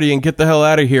a party and get the hell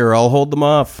out of here. I'll hold them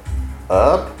off.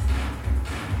 Up?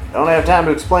 Don't have time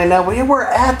to explain now. We were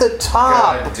at the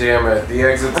top. God damn it. The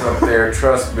exit's up there,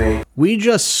 trust me. We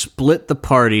just split the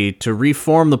party to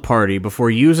reform the party before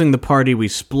using the party we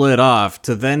split off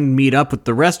to then meet up with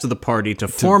the rest of the party to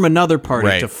form another party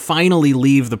right. to finally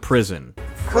leave the prison.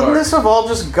 Couldn't this have all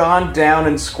just gone down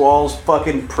in Squall's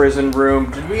fucking prison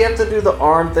room? Did we have to do the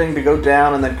arm thing to go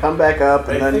down and then come back up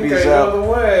and I then think be I out? know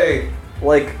the way.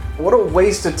 Like, what a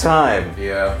waste of time.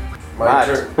 Yeah. My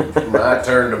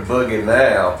turn to boogie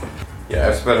now. Yeah,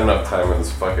 I've spent enough time in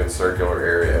this fucking circular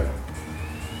area.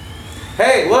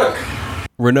 Hey, look!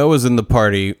 Renoa's in the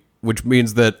party. which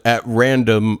means that at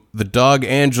random, the dog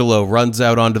Angelo runs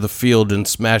out onto the field and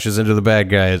smashes into the bad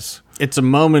guys. It's a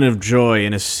moment of joy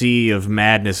in a sea of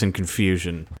madness and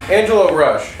confusion. Angelo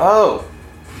Rush. Oh.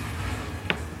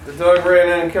 The dog ran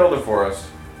in and killed it for us.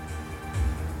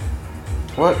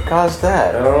 What caused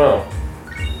that? I don't know.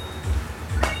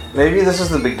 Maybe this is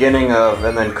the beginning of,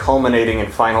 and then culminating in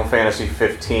Final Fantasy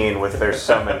 15 with their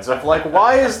summons of like,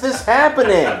 why is this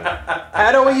happening?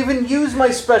 How do I even use my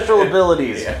special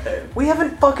abilities? We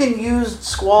haven't fucking used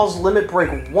Squall's Limit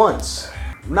Break once.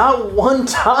 Not one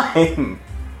time.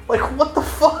 Like, what the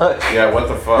fuck? Yeah, what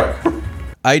the fuck?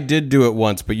 I did do it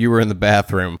once, but you were in the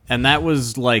bathroom. And that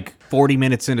was like 40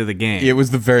 minutes into the game. It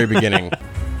was the very beginning.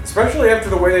 Especially after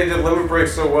the way they did Limit Break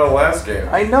so well last game.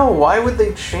 I know, why would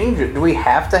they change it? Do we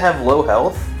have to have low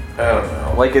health? I don't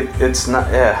know. Like, it's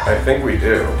not, yeah. I think we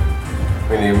do. I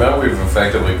mean, the amount we've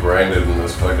effectively grinded in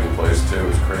this fucking place, too,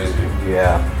 is crazy.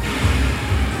 Yeah.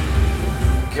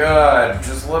 God,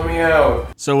 just let me out.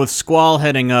 So with Squall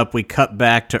heading up, we cut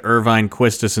back to Irvine,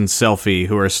 Quistis, and Selphie,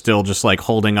 who are still just like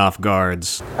holding off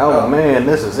guards. Oh man,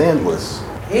 this is endless.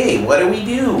 Hey, what do we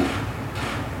do?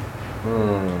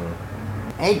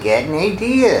 I got an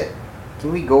idea.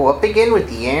 Can we go up again with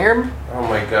the arm? Oh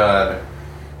my god.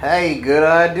 Hey, good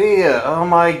idea. Oh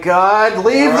my god,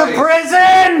 leave Right. the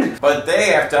prison! But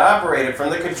they have to operate it from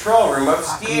the control room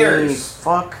upstairs.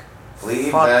 Fuck.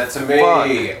 Leave Fuck, that to me.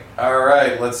 fuck.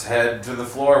 Alright, let's head to the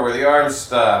floor where the arms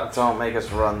stopped. Don't make us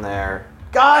run there.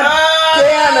 God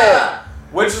damn it!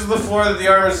 Which is the floor that the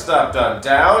arm is stopped on?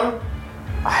 Down?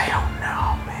 I don't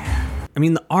know, man. I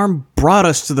mean, the arm brought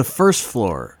us to the first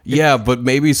floor. Yeah, but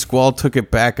maybe Squall took it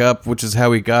back up, which is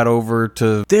how he got over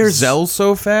to Zell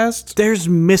so fast? There's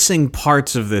missing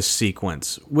parts of this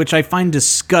sequence, which I find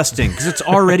disgusting because it's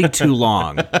already too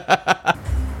long.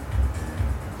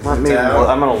 I'm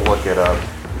down? gonna look it up.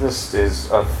 This is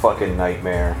a fucking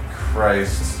nightmare.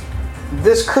 Christ.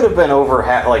 This could have been over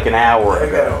like an hour I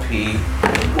ago. gotta pee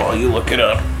while you look it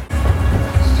up.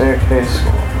 Staircase,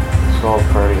 small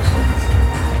parties.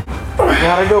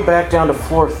 Gotta go back down to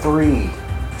floor 3.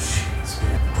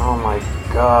 Oh my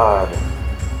god.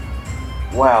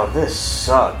 Wow, this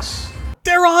sucks.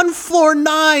 They're on floor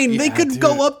 9. They Yeah, could dude.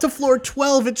 go up to floor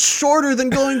 12. It's shorter than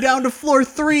going down to floor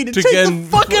 3 to take get the in-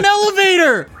 fucking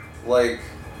elevator. Like,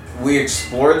 we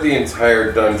explored the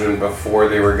entire dungeon before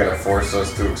they were gonna force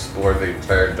us to explore the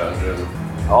entire dungeon.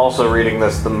 Also reading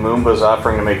this, the Moomba's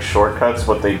offering to make shortcuts.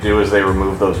 What they do is they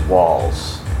remove those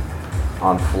walls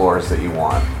on floors that you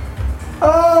want.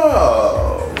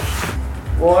 Oh!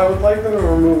 Well, I would like them to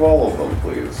remove all of them,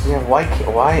 please. Yeah, why?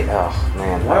 Oh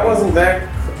man. Why wasn't that...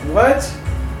 What?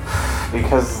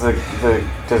 Because the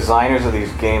designers of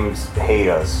these games hate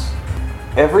us.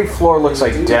 Every floor looks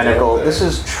They do, identical. don't they? This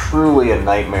is truly a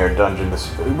nightmare dungeon.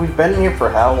 We've been here for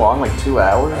how long? Like 2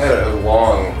 hours? I had a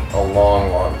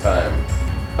long time.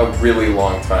 A really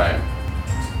long time.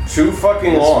 Too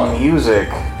fucking This long. music.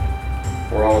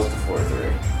 We're almost to floor 3.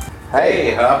 Hey,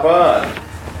 Hey, hop on.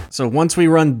 So once we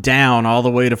run down all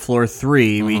the way to floor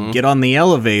 3, we get on the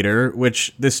elevator,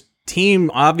 which this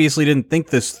team obviously didn't think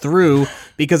this through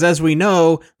because, as we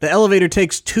know, the elevator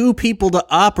takes 2 people to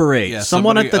operate. Yeah,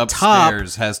 Someone at the top.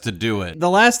 upstairs has to do it. The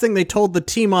last thing they told the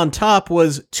team on top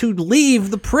was to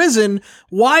leave the prison.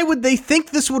 Why would they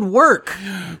think this would work?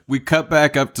 We cut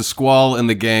back up to Squall and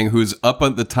the gang who's up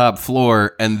on the top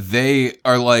floor, and they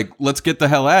are like, let's get the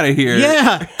hell out of here.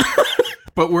 Yeah.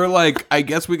 But we're like, I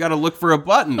guess we gotta look for a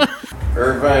button.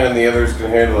 Irvine and the others can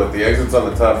handle it. The exit's on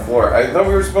the top floor. I thought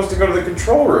we were supposed to go to the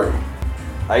control room.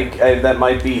 I that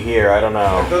might be here. I don't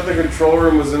I know. thought the control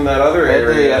room was in that other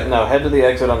area. Head to the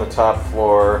exit on the top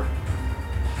floor.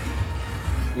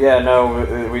 Yeah,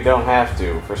 no, we don't have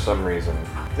to for some reason.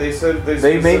 They said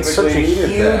They made such a specifically needed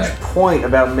huge that. point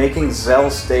about making Zell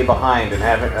stay behind and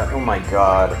having. Oh my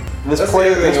god, this That's the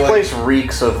other thing, this like- place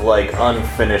reeks of like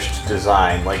unfinished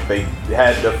design. Like they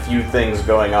had a few things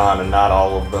going on and not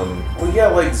all of them. Well, yeah,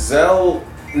 like Zell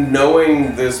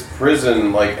knowing this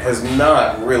prison like has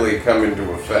not really come into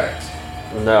effect.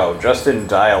 No, just in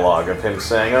dialogue of him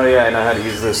saying, "Oh yeah, I know how to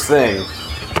use this thing."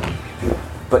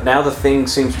 But now the thing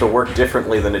seems to work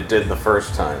differently than it did the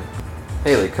first time.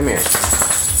 Haley, come here.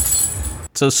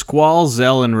 So Squall,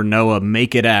 Zell, and Renoa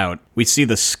make it out. We see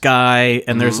the sky,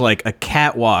 and there's like a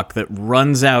catwalk that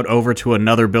runs out over to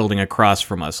another building across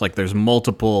from us. Like there's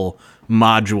multiple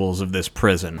modules of this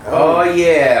prison. Oh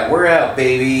yeah, we're out,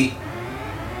 baby.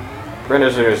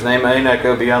 Prisoners, they may not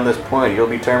go beyond this point. You'll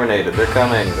be terminated. They're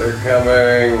coming. They're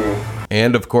coming.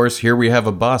 And of course, here we have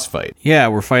a boss fight. Yeah,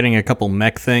 we're fighting a couple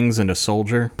mech things and a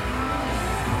soldier.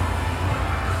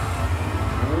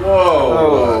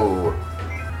 Whoa.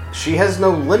 Oh. She has no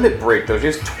limit break, though. She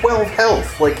has 12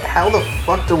 health. Like, how the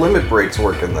fuck do limit breaks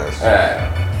work in this?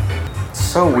 It's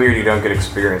so weird you don't get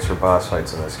experience for boss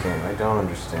fights in this game. I don't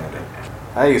understand it.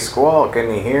 Hey, Squall,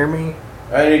 can you hear me?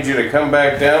 I need you to come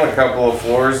back down a couple of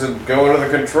floors and go into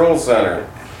the control center.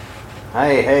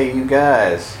 Hey, you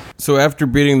guys. So after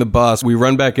beating the boss, we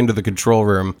run back into the control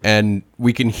room, and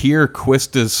we can hear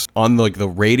Quistis on like the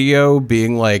radio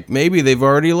being like, maybe they've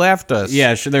already left us.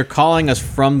 Yeah, they're calling us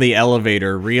from the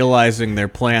elevator, realizing their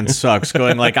plan sucks,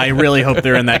 going like, I really hope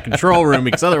they're in that control room,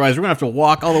 because otherwise we're going to have to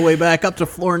walk all the way back up to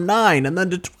floor 9 and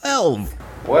then to 12.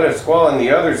 What if Squall and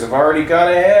the others have already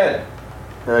gone ahead?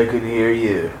 I could hear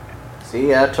you.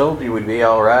 See, I told you we'd be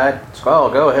alright.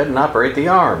 Squall, go ahead and operate the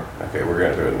arm. Okay, we're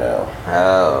gonna do it now.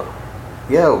 Oh.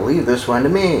 Yo, leave this one to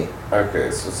me.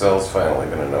 Okay, so Zell's finally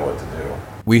gonna know what to do.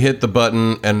 We hit the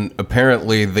button, and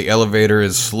apparently the elevator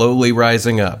is slowly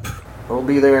rising up. We'll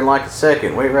be there in like a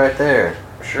second. Wait right there.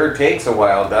 Sure takes a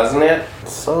while, doesn't it?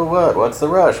 So what? What's the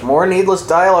rush? More needless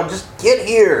dialogue. Just get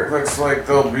here. Looks like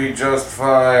they'll be just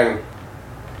fine.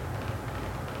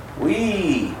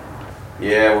 Whee!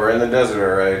 Yeah, we're in the desert,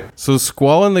 alright. So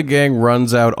Squall and the gang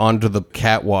runs out onto the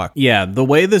catwalk. Yeah, the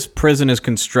way this prison is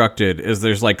constructed is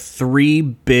there's like 3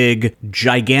 big,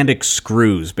 gigantic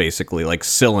screws, basically, like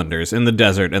cylinders in the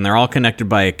desert, and they're all connected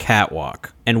by a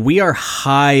catwalk. And we are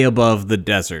high above the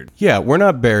desert. Yeah, we're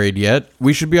not buried yet.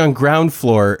 We should be on ground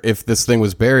floor if this thing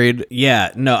was buried.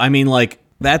 Yeah, no, I mean, like,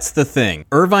 that's the thing.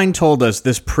 Irvine told us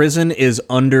this prison is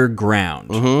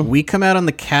underground. We come out on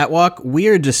the catwalk, we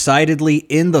are decidedly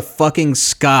in the fucking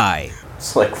sky.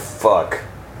 It's like, fuck.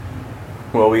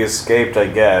 Well, we escaped, I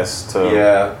guess, to...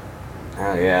 Yeah.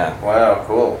 Oh, yeah. Wow,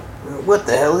 cool. What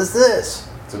the hell is this?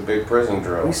 It's a big prison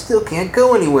drill. We still can't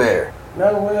go anywhere.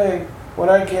 No way. When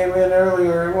I came in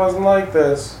earlier, it wasn't like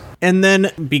this. And then,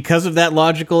 because of that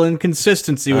logical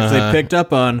inconsistency, which they picked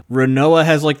up on, Renoa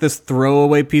has like this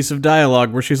throwaway piece of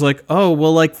dialogue where she's like, oh,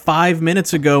 well, like 5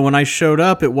 minutes ago when I showed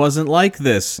up, it wasn't like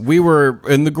this. We were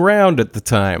in the ground at the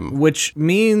time. Which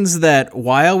means that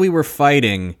while we were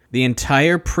fighting, the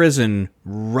entire prison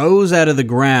rose out of the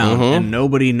ground and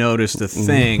nobody noticed a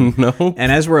thing. No.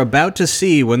 And as we're about to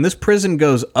see, when this prison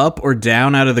goes up or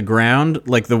down out of the ground,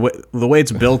 like the way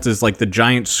it's built is like the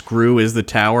giant screw is the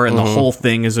tower and the whole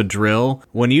thing is a drill.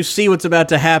 When you see what's about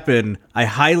to happen, I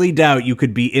highly doubt you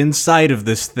could be inside of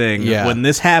this thing when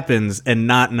this happens and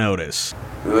not notice.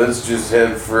 Let's just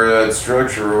head for that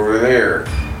structure over there.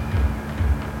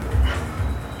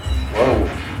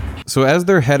 Whoa. So as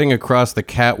they're heading across the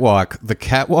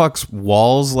catwalk's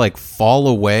walls like fall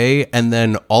away, and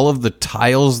then all of the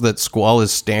tiles that Squall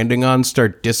is standing on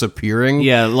start disappearing.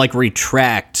 Yeah, like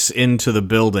retracts into the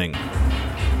building.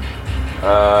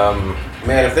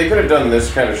 Man, if they could have done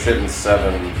this kind of shit in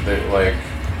 7, they, like...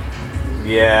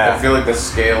 Yeah. I feel like the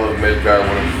scale of Midgar would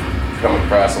have come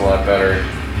across a lot better.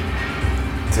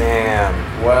 Damn.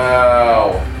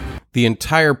 Wow. The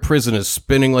entire prison is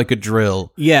spinning like a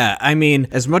drill. Yeah, I mean,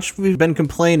 as much as we've been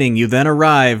complaining, you then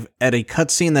arrive at a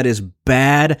cutscene that is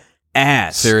bad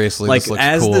ass. Seriously, like this looks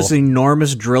as cool. this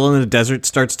enormous drill in the desert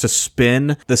starts to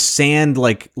spin, the sand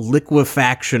like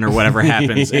liquefaction or whatever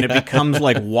happens, and it becomes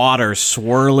like water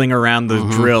swirling around the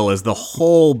drill as the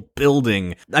whole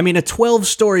building, I mean a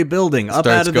 12-story building up Starts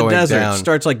out of the going desert down.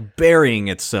 starts like burying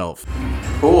itself.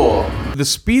 Cool. The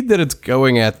speed that it's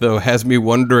going at, though, has me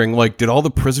wondering, like, did all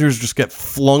the prisoners just get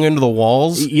flung into the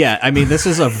walls? Yeah, I mean, this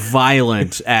is a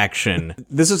violent action.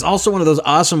 This is also one of those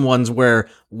awesome ones where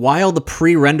while the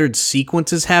pre-rendered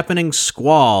sequence is happening,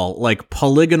 Squall, like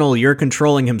polygonal, you're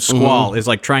controlling him, Squall, is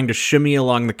like trying to shimmy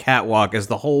along the catwalk as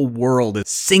the whole world is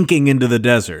sinking into the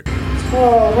desert.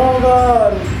 Whoa, hold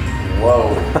on.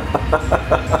 Whoa.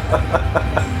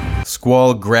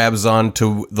 Squall grabs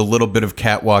onto the little bit of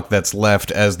catwalk that's left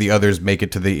as the others make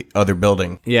it to the other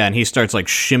building. Yeah, and he starts like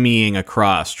shimmying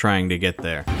across trying to get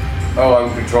there. Oh,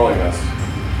 I'm controlling this.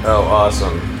 Oh,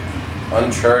 awesome.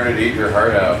 Uncharted, eat your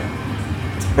heart out.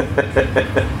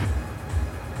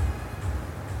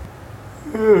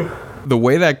 The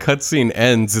way that cutscene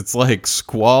ends, it's like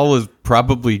Squall is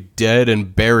probably dead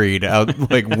and buried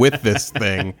out like with this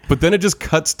thing. But then it just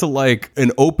cuts to like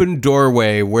an open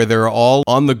doorway where they're all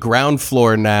on the ground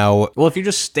floor now. Well, if you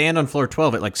just stand on floor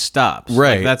 12, it like stops.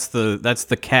 Right. Like, that's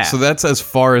the cap. So that's as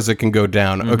far as it can go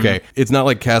down. Okay. It's not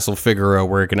like Castle Figaro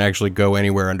where it can actually go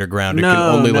anywhere underground. It can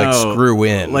only like screw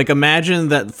in. Like imagine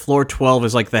that floor 12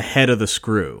 is like the head of the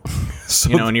screw. So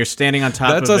you know, and you're standing on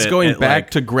top of it. that's us going back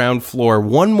to ground floor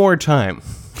one more time.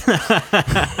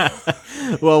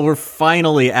 Well, we're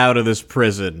finally out of this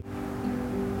prison.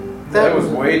 That was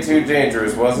way too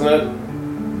dangerous, wasn't it?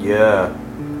 Yeah.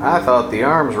 I thought the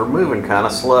arms were moving kind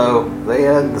of slow. They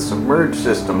had the submerged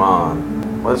system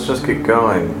on. Let's just get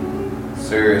going.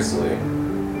 Seriously.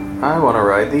 I want to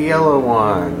ride the yellow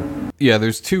one. Yeah,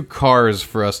 there's 2 cars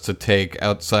for us to take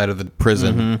outside of the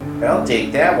prison. I'll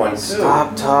take that one too.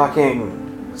 Stop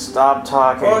talking. Stop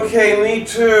talking. Okay, me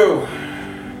too.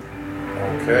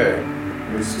 Okay.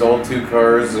 We stole 2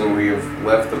 cars and we have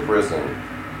left the prison.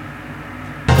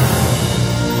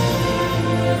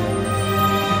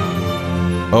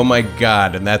 Oh my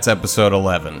god, and that's episode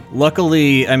 11.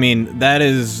 Luckily, I mean,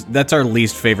 that's our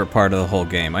least favorite part of the whole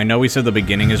game. I know we said the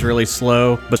beginning is really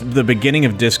slow, but the beginning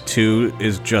of Disc 2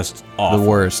 is just awful. The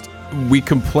worst. We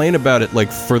complain about it,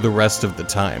 like, for the rest of the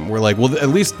time. We're like, well, at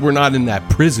least we're not in that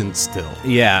prison still.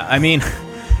 Yeah, I mean,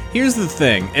 here's the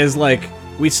thing, is like,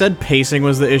 we said pacing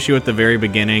was the issue at the very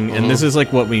beginning, and this is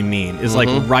like what we mean, is like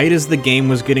right as the game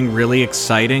was getting really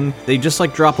exciting, they just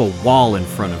like drop a wall in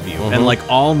front of you, and like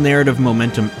all narrative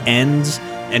momentum ends,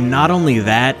 and not only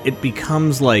that, it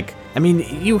becomes like, I mean,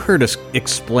 you heard us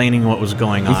explaining what was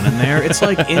going on in there. It's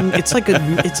like it's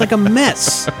like a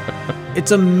mess.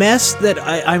 It's a mess that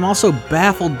I'm also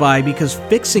baffled by because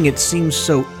fixing it seems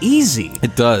so easy.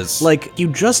 It does. Like, you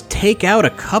just take out a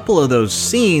couple of those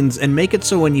scenes and make it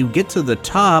so when you get to the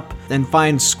top and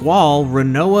find Squall,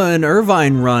 Renoa and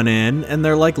Irvine run in, and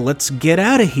they're like, let's get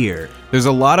out of here. There's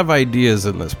a lot of ideas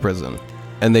in this prison,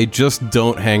 and they just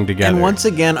don't hang together. And once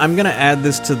again, I'm going to add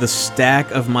this to the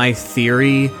stack of my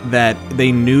theory that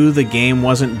they knew the game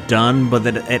wasn't done, but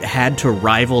that it had to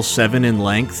rival 7 in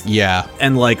length. Yeah.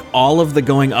 And like all of the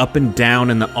going up and down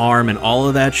in the arm and all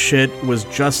of that shit was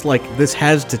just like, this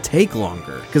has to take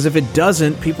longer. Because if it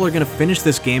doesn't, people are going to finish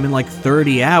this game in like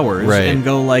 30 hours and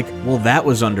go like, well, that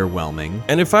was underwhelming.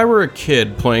 And if I were a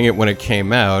kid playing it when it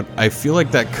came out, I feel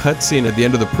like that cutscene at the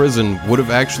end of the prison would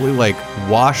have actually like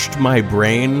washed my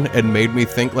brain and made me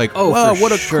think like, oh, wow,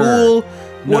 what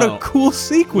a cool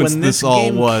sequence this all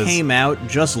was. When this game came out,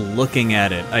 just looking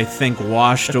at it, I think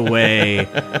washed away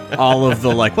all of the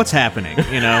like, what's happening,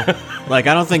 you know? Like,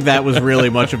 I don't think that was really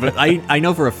much of it. I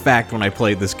know for a fact when I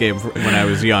played this game when I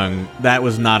was young, that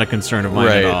was not a concern of mine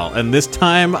at all. And this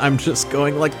time, I'm just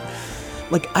going like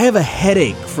I have a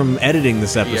headache from editing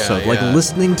this episode. Like,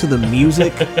 listening to the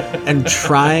music and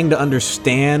trying to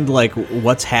understand, like,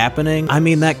 what's happening. I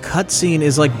mean, that cutscene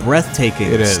is, like,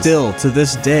 breathtaking. It is. Still, to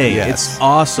this day. Yes. It's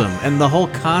awesome. And the whole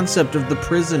concept of the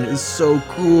prison is so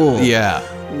cool. Yeah.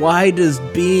 Why does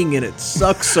being in it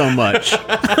suck so much?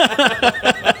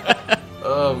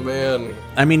 Oh, man.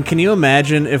 I mean, can you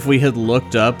imagine if we had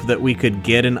looked up that we could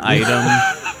get an item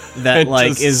that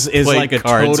like is like a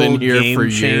total game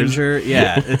changer?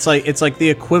 Yeah, it's like the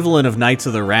equivalent of Knights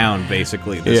of the Round,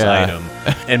 basically. This item,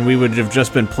 and we would have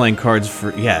just been playing cards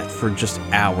for just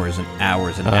hours and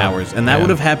hours and hours, and that would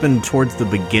have happened towards the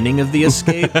beginning of the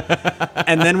escape,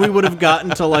 and then we would have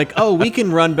gotten to like, oh, we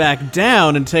can run back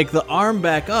down and take the arm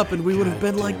back up, and we would have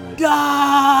been like,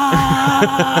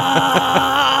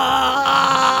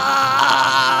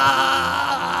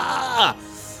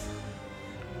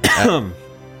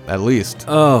 At least.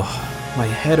 Oh, my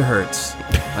head hurts.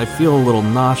 I feel a little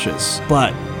nauseous.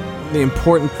 But the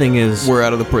important thing is, we're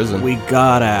out of the prison. We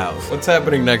got out. What's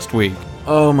happening next week?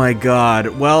 Oh my god.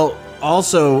 Well,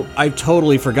 also, I've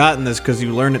totally forgotten this because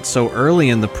you learn it so early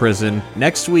in the prison.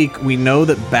 Next week, we know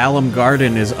that Balam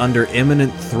Garden is under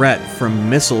imminent threat from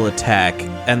missile attack,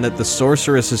 and that the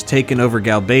sorceress has taken over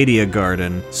Galbadia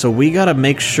Garden. So we gotta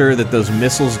make sure that those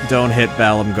missiles don't hit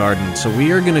Balam Garden. So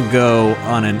we are gonna go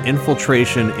on an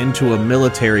infiltration into a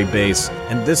military base,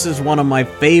 and this is one of my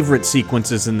favorite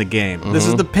sequences in the game. This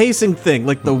is the pacing thing,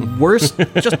 like the worst,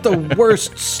 just the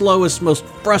worst, slowest, most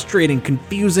frustrating,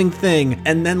 confusing thing,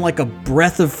 and then like a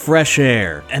breath of fresh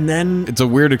air, and then it's a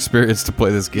weird experience to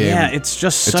play this game. Yeah, it's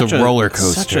just such a roller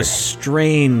coaster. Such a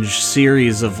strange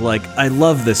series of like, I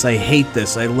love this, I hate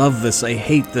this, I love this, I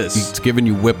hate this. It's giving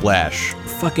you whiplash.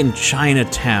 Fucking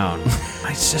Chinatown.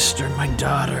 My sister, my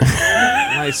daughter.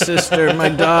 My sister, my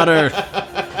daughter.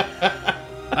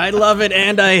 I love it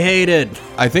and I hate it.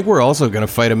 I think we're also gonna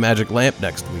fight a magic lamp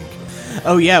next week.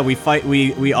 Oh yeah, we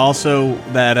also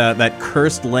that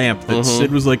cursed lamp that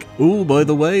Sid was like, ooh, by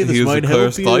the way, this might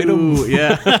help you. Item.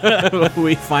 Yeah,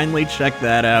 we finally checked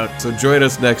that out. So join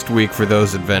us next week for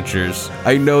those adventures.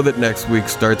 I know that next week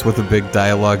starts with a big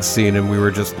dialogue scene, and we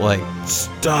were just like,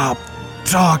 stop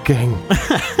talking.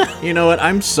 You know what?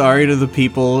 I'm sorry to the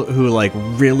people who like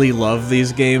really love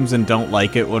these games and don't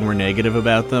like it when we're negative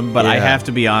about them, but I have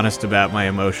to be honest about my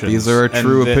emotions. These are our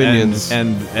true opinions,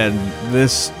 and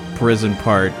this prison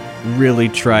part really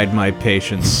tried my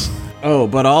patience. Oh,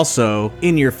 but also,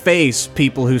 in your face,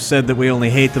 people who said that we only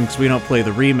hate them because we don't play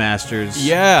the remasters.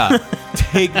 Yeah,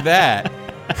 take that.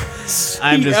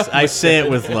 I say it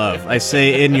with love. I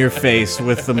say in your face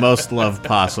with the most love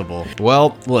possible.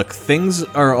 Well, Look, things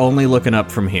are only looking up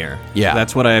from here. Yeah.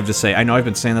 That's what I have to say. I know I've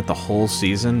been saying that the whole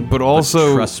season. but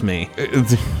also, trust me.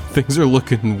 things are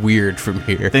looking weird from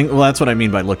here. Well, that's what I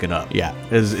mean by looking up. Yeah.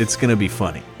 It's going to be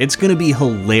funny. It's going to be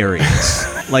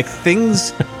hilarious. Like,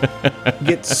 things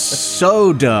get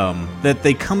so dumb that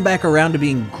they come back around to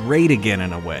being great again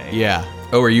in a way. Yeah.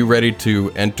 Oh, are you ready to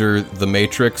enter the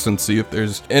Matrix and see if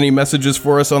there's any messages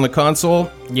for us on the console?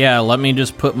 Yeah, let me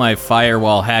just put my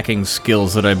firewall hacking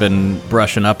skills that I've been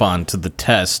brushing up on to the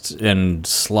test and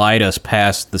slide us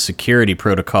past the security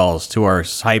protocols to our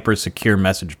hyper-secure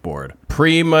message board.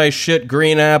 Pre my shit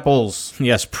green apples.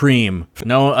 Yes, Preem.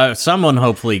 No, someone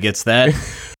hopefully gets that.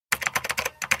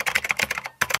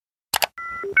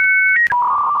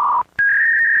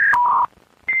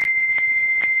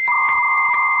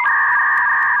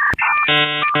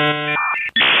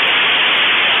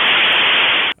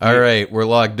 All right, we're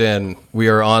logged in. We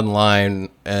are online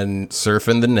and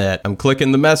surfing the net. I'm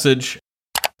clicking the message.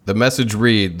 The message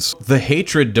reads, "The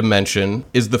Hatred Dimension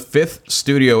is the 5th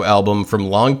studio album from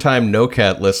longtime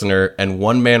NoCat listener and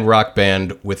one-man rock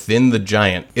band Within the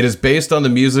Giant. It is based on the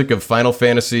music of Final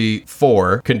Fantasy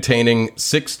IV, containing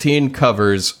 16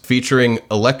 covers featuring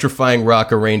electrifying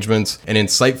rock arrangements and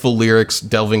insightful lyrics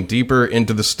delving deeper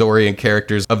into the story and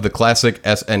characters of the classic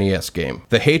SNES game.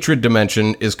 The Hatred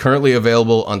Dimension is currently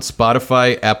available on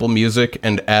Spotify, Apple Music,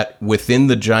 and at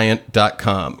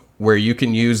withinthegiant.com. where you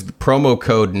can use the promo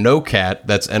code NOCAT,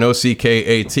 that's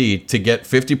NOCKAT, to get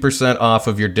 50% off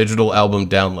of your digital album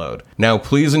download. Now,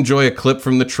 please enjoy a clip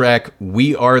from the track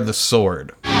We Are the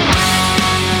Sword.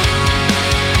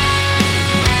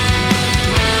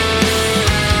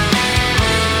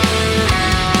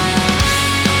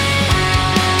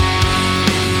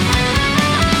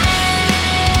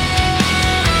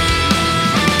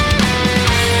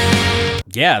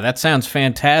 Yeah, that sounds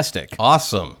fantastic.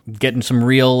 Awesome. Getting some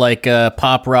real, like,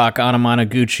 pop rock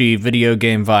Anamanaguchi video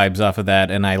game vibes off of that,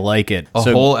 and I like it. A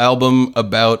whole album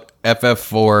about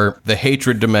FF4, The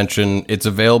Hatred Dimension. It's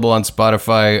available on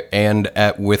Spotify and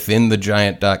at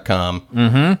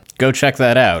withinthegiant.com. Go check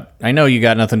that out. I know you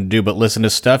got nothing to do but listen to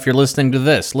stuff. You're listening to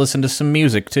this. Listen to some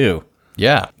music, too.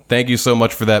 Yeah. Thank you so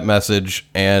much for that message,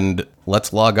 and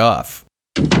let's log off.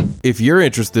 If you're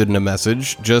interested in a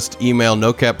message, just email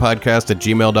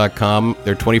nocatpodcast@gmail.com.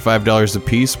 They're $25 a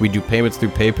piece. We do payments through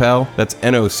PayPal. That's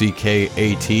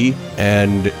NOCKAT.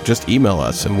 And just email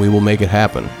us, and we will make it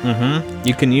happen.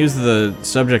 You can use the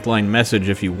subject line message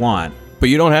if you want. But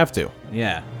you don't have to.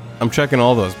 Yeah. I'm checking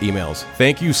all those emails.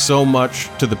 Thank you so much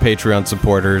to the Patreon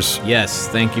supporters. Yes,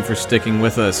 thank you for sticking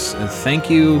with us. And thank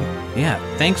you,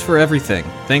 thanks for everything.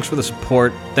 Thanks for the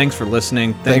support. Thanks for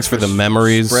listening. Thanks for the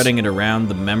memories. Spreading it around,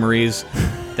 the memories.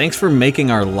 Thanks for making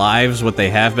our lives what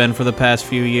they have been for the past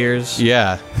few years.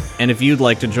 Yeah. And if you'd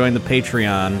like to join the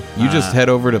Patreon, You just head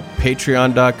over to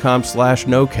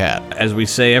patreon.com/nocat. as we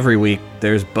say every week,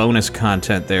 there's bonus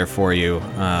content there for you.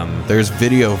 There's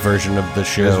video version of the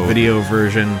show. There's video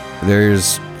version.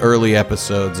 There's early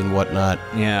episodes and whatnot.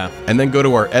 Yeah. And then go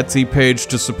to our Etsy page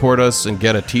to support us and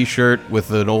get a t-shirt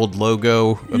with an old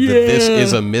logo of the This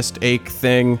Is a Mistake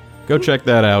thing. Go check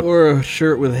that out. Or a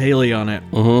shirt with Haley on it.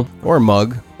 Or a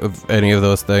mug of any of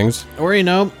those things. Or,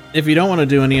 if you don't want to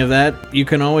do any of that, you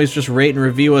can always just rate and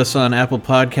review us on Apple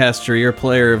Podcasts or your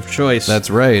player of choice. That's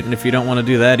right. And if you don't want to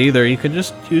do that either, you can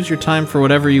just use your time for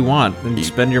whatever you want and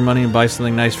spend your money and buy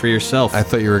something nice for yourself. I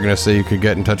thought you were going to say you could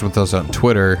get in touch with us on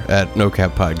Twitter at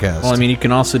NoCap Podcast. Well, you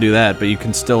can also do that, but you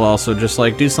can still also just,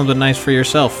 do something nice for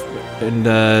yourself. And,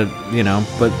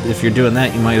 but if you're doing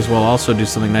that, you might as well also do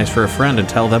something nice for a friend and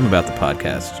tell them about the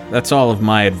podcast. That's all of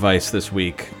my advice this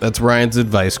week. That's Ryan's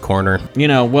advice corner.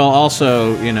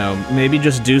 Maybe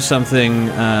just do something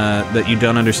that you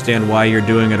don't understand why you're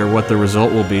doing it or what the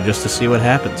result will be just to see what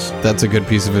happens. That's a good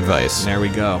piece of advice. There we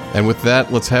go. And with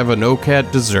that, let's have a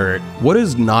NoCat dessert. What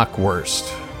is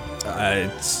knockwurst?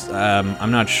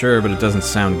 I'm not sure, but it doesn't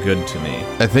sound good to me.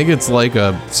 I think it's like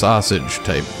a sausage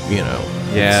type,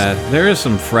 Yeah, there is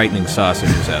some frightening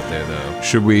sausages out there, though.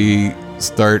 Should we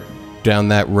start down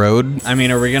that road? Are we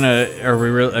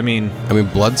really,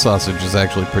 blood sausage is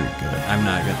actually pretty good. I'm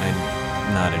not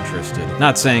interested.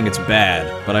 Not saying it's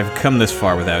bad, but I've come this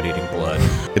far without eating blood.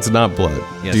 It's not blood.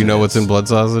 Yes, Do you know it what's is. in blood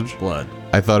sausage? Blood.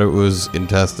 I thought it was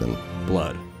intestine.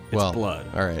 Blood. It's blood.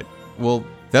 All right. Well,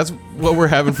 that's what we're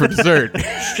having for dessert.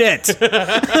 Shit!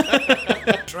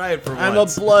 Try it for I'm a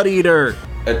blood eater.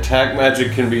 Attack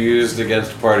magic can be used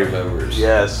against party members.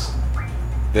 Yes.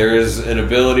 There is an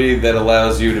ability that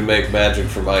allows you to make magic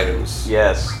from items.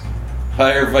 Yes.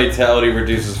 Higher vitality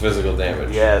reduces physical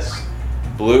damage. Yes.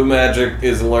 Blue magic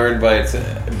is learned by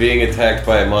being attacked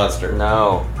by a monster.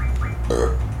 No.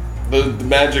 The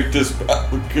magic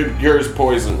cures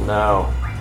poison. No.